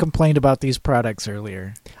much as we complained about these products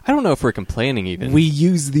earlier, I don't know if we're complaining even. We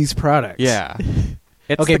use these products. Yeah.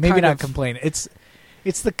 Okay, maybe not complain.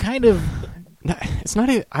 It's the kind of... It's not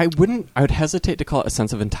a... I would hesitate to call it a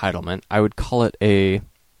sense of entitlement. I would call it a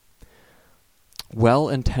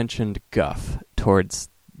well-intentioned guff towards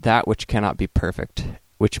that which cannot be perfect,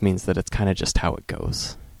 which means that it's kind of just how it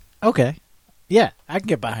goes. Okay. Yeah, I can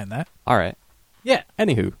get behind that. All right. Yeah.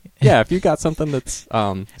 Anywho, yeah, if you got something that's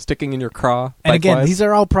sticking in your craw, and again, bike-wise, these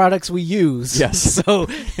are all products we use. Yes. So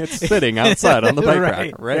it's sitting outside on the bike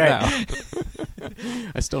rack right right. now.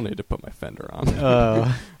 I still need to put my fender on.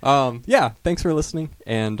 Yeah, thanks for listening.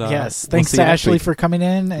 And yes, we'll thanks see to you next Ashley week. for coming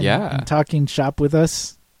in and, Yeah. and talking shop with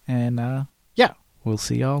us. And yeah, we'll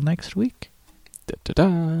see y'all next week.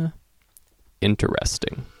 Da-da-da.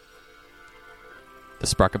 Interesting. The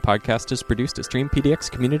Sprocket Podcast is produced at Stream PDX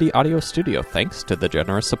Community Audio Studio thanks to the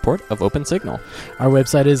generous support of OpenSignal. Our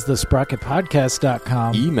website is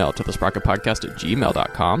thesprocketpodcast.com. Email to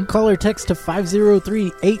thesprocketpodcast@gmail.com. Call or text to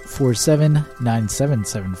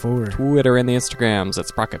 503-847-9774. Twitter and the Instagrams at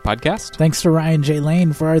Sprocket Podcast. Thanks to Ryan J.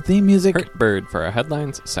 Lane for our theme music. Kurt Bird for our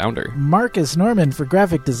headlines sounder. Marcus Norman for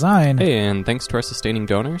graphic design. And thanks to our sustaining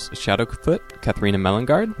donors, Shadowfoot, Katharina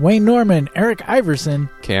Mellengard, Wayne Norman, Eric Iverson,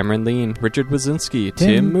 Cameron Lean, Richard Wazinski,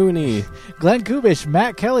 Tim Mooney, Glenn Kubish,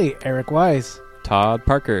 Matt Kelly, Eric Wise, Todd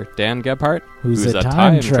Parker, Dan Gebhardt, who's a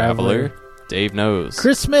time traveler, Dave Knows,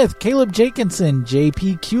 Chris Smith, Caleb Jenkinson,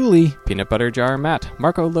 J.P. Cooley, Peanut Butter Jar Matt,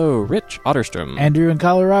 Marco Lowe, Rich Otterstrom, Andrew in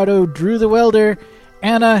Colorado, Drew the Welder,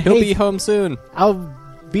 Anna. He'll be home soon. I'll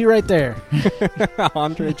be right there.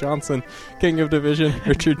 Andre Johnson, King of Division,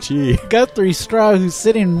 Richard G. Guthrie Straw, who's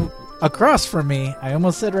sitting across from me. I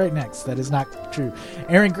almost said right next. That is not true.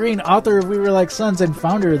 Aaron Green, author of We Were Like Sons and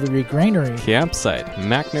founder of the Regranary. Campsite,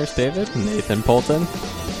 Mac Nurse David, Nathan Polton,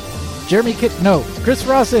 Chris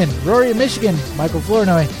Rawson, Rory Michigan, Michael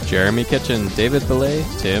Flournoy, Jeremy Kitchen, David Belay,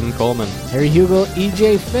 Tim Coleman, Harry Hugel,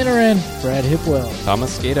 E.J. Finneran, Brad Hipwell,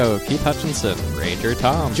 Thomas Gato, Keith Hutchinson, Ranger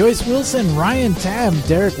Tom, Joyce Wilson, Ryan Tam,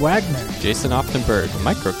 Derek Wagner, Jason Oftenberg,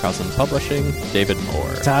 Microcosm Publishing, David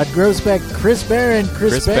Moore, Todd Grosbeck, Chris Barron,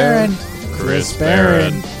 Chris Barron,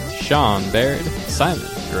 Sean Baird, Simon,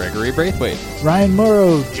 Gregory Braithwaite, Ryan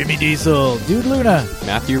Morrow, Jimmy Diesel, Dude Luna,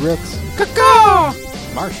 Matthew Rooks, Caw!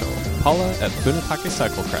 Marshall, Paula at Funatake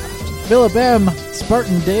Cyclecraft, Philip M.,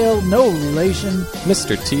 Spartan Dale, no relation,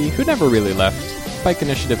 Mr. T, who never really left, Bike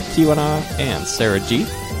Initiative Kiwana, and Sarah G,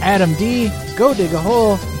 Adam D., Go Dig a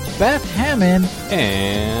Hole, Beth Hammond,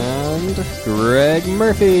 and Greg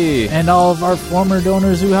Murphy. And all of our former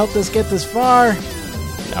donors who helped us get this far.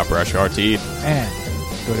 Now brush our teeth. And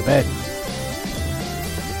go to bed.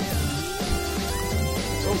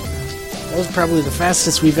 That was probably the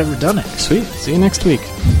fastest we've ever done it. Sweet. See you next week.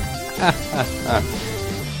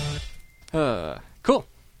 Cool.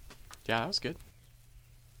 Yeah, that was good.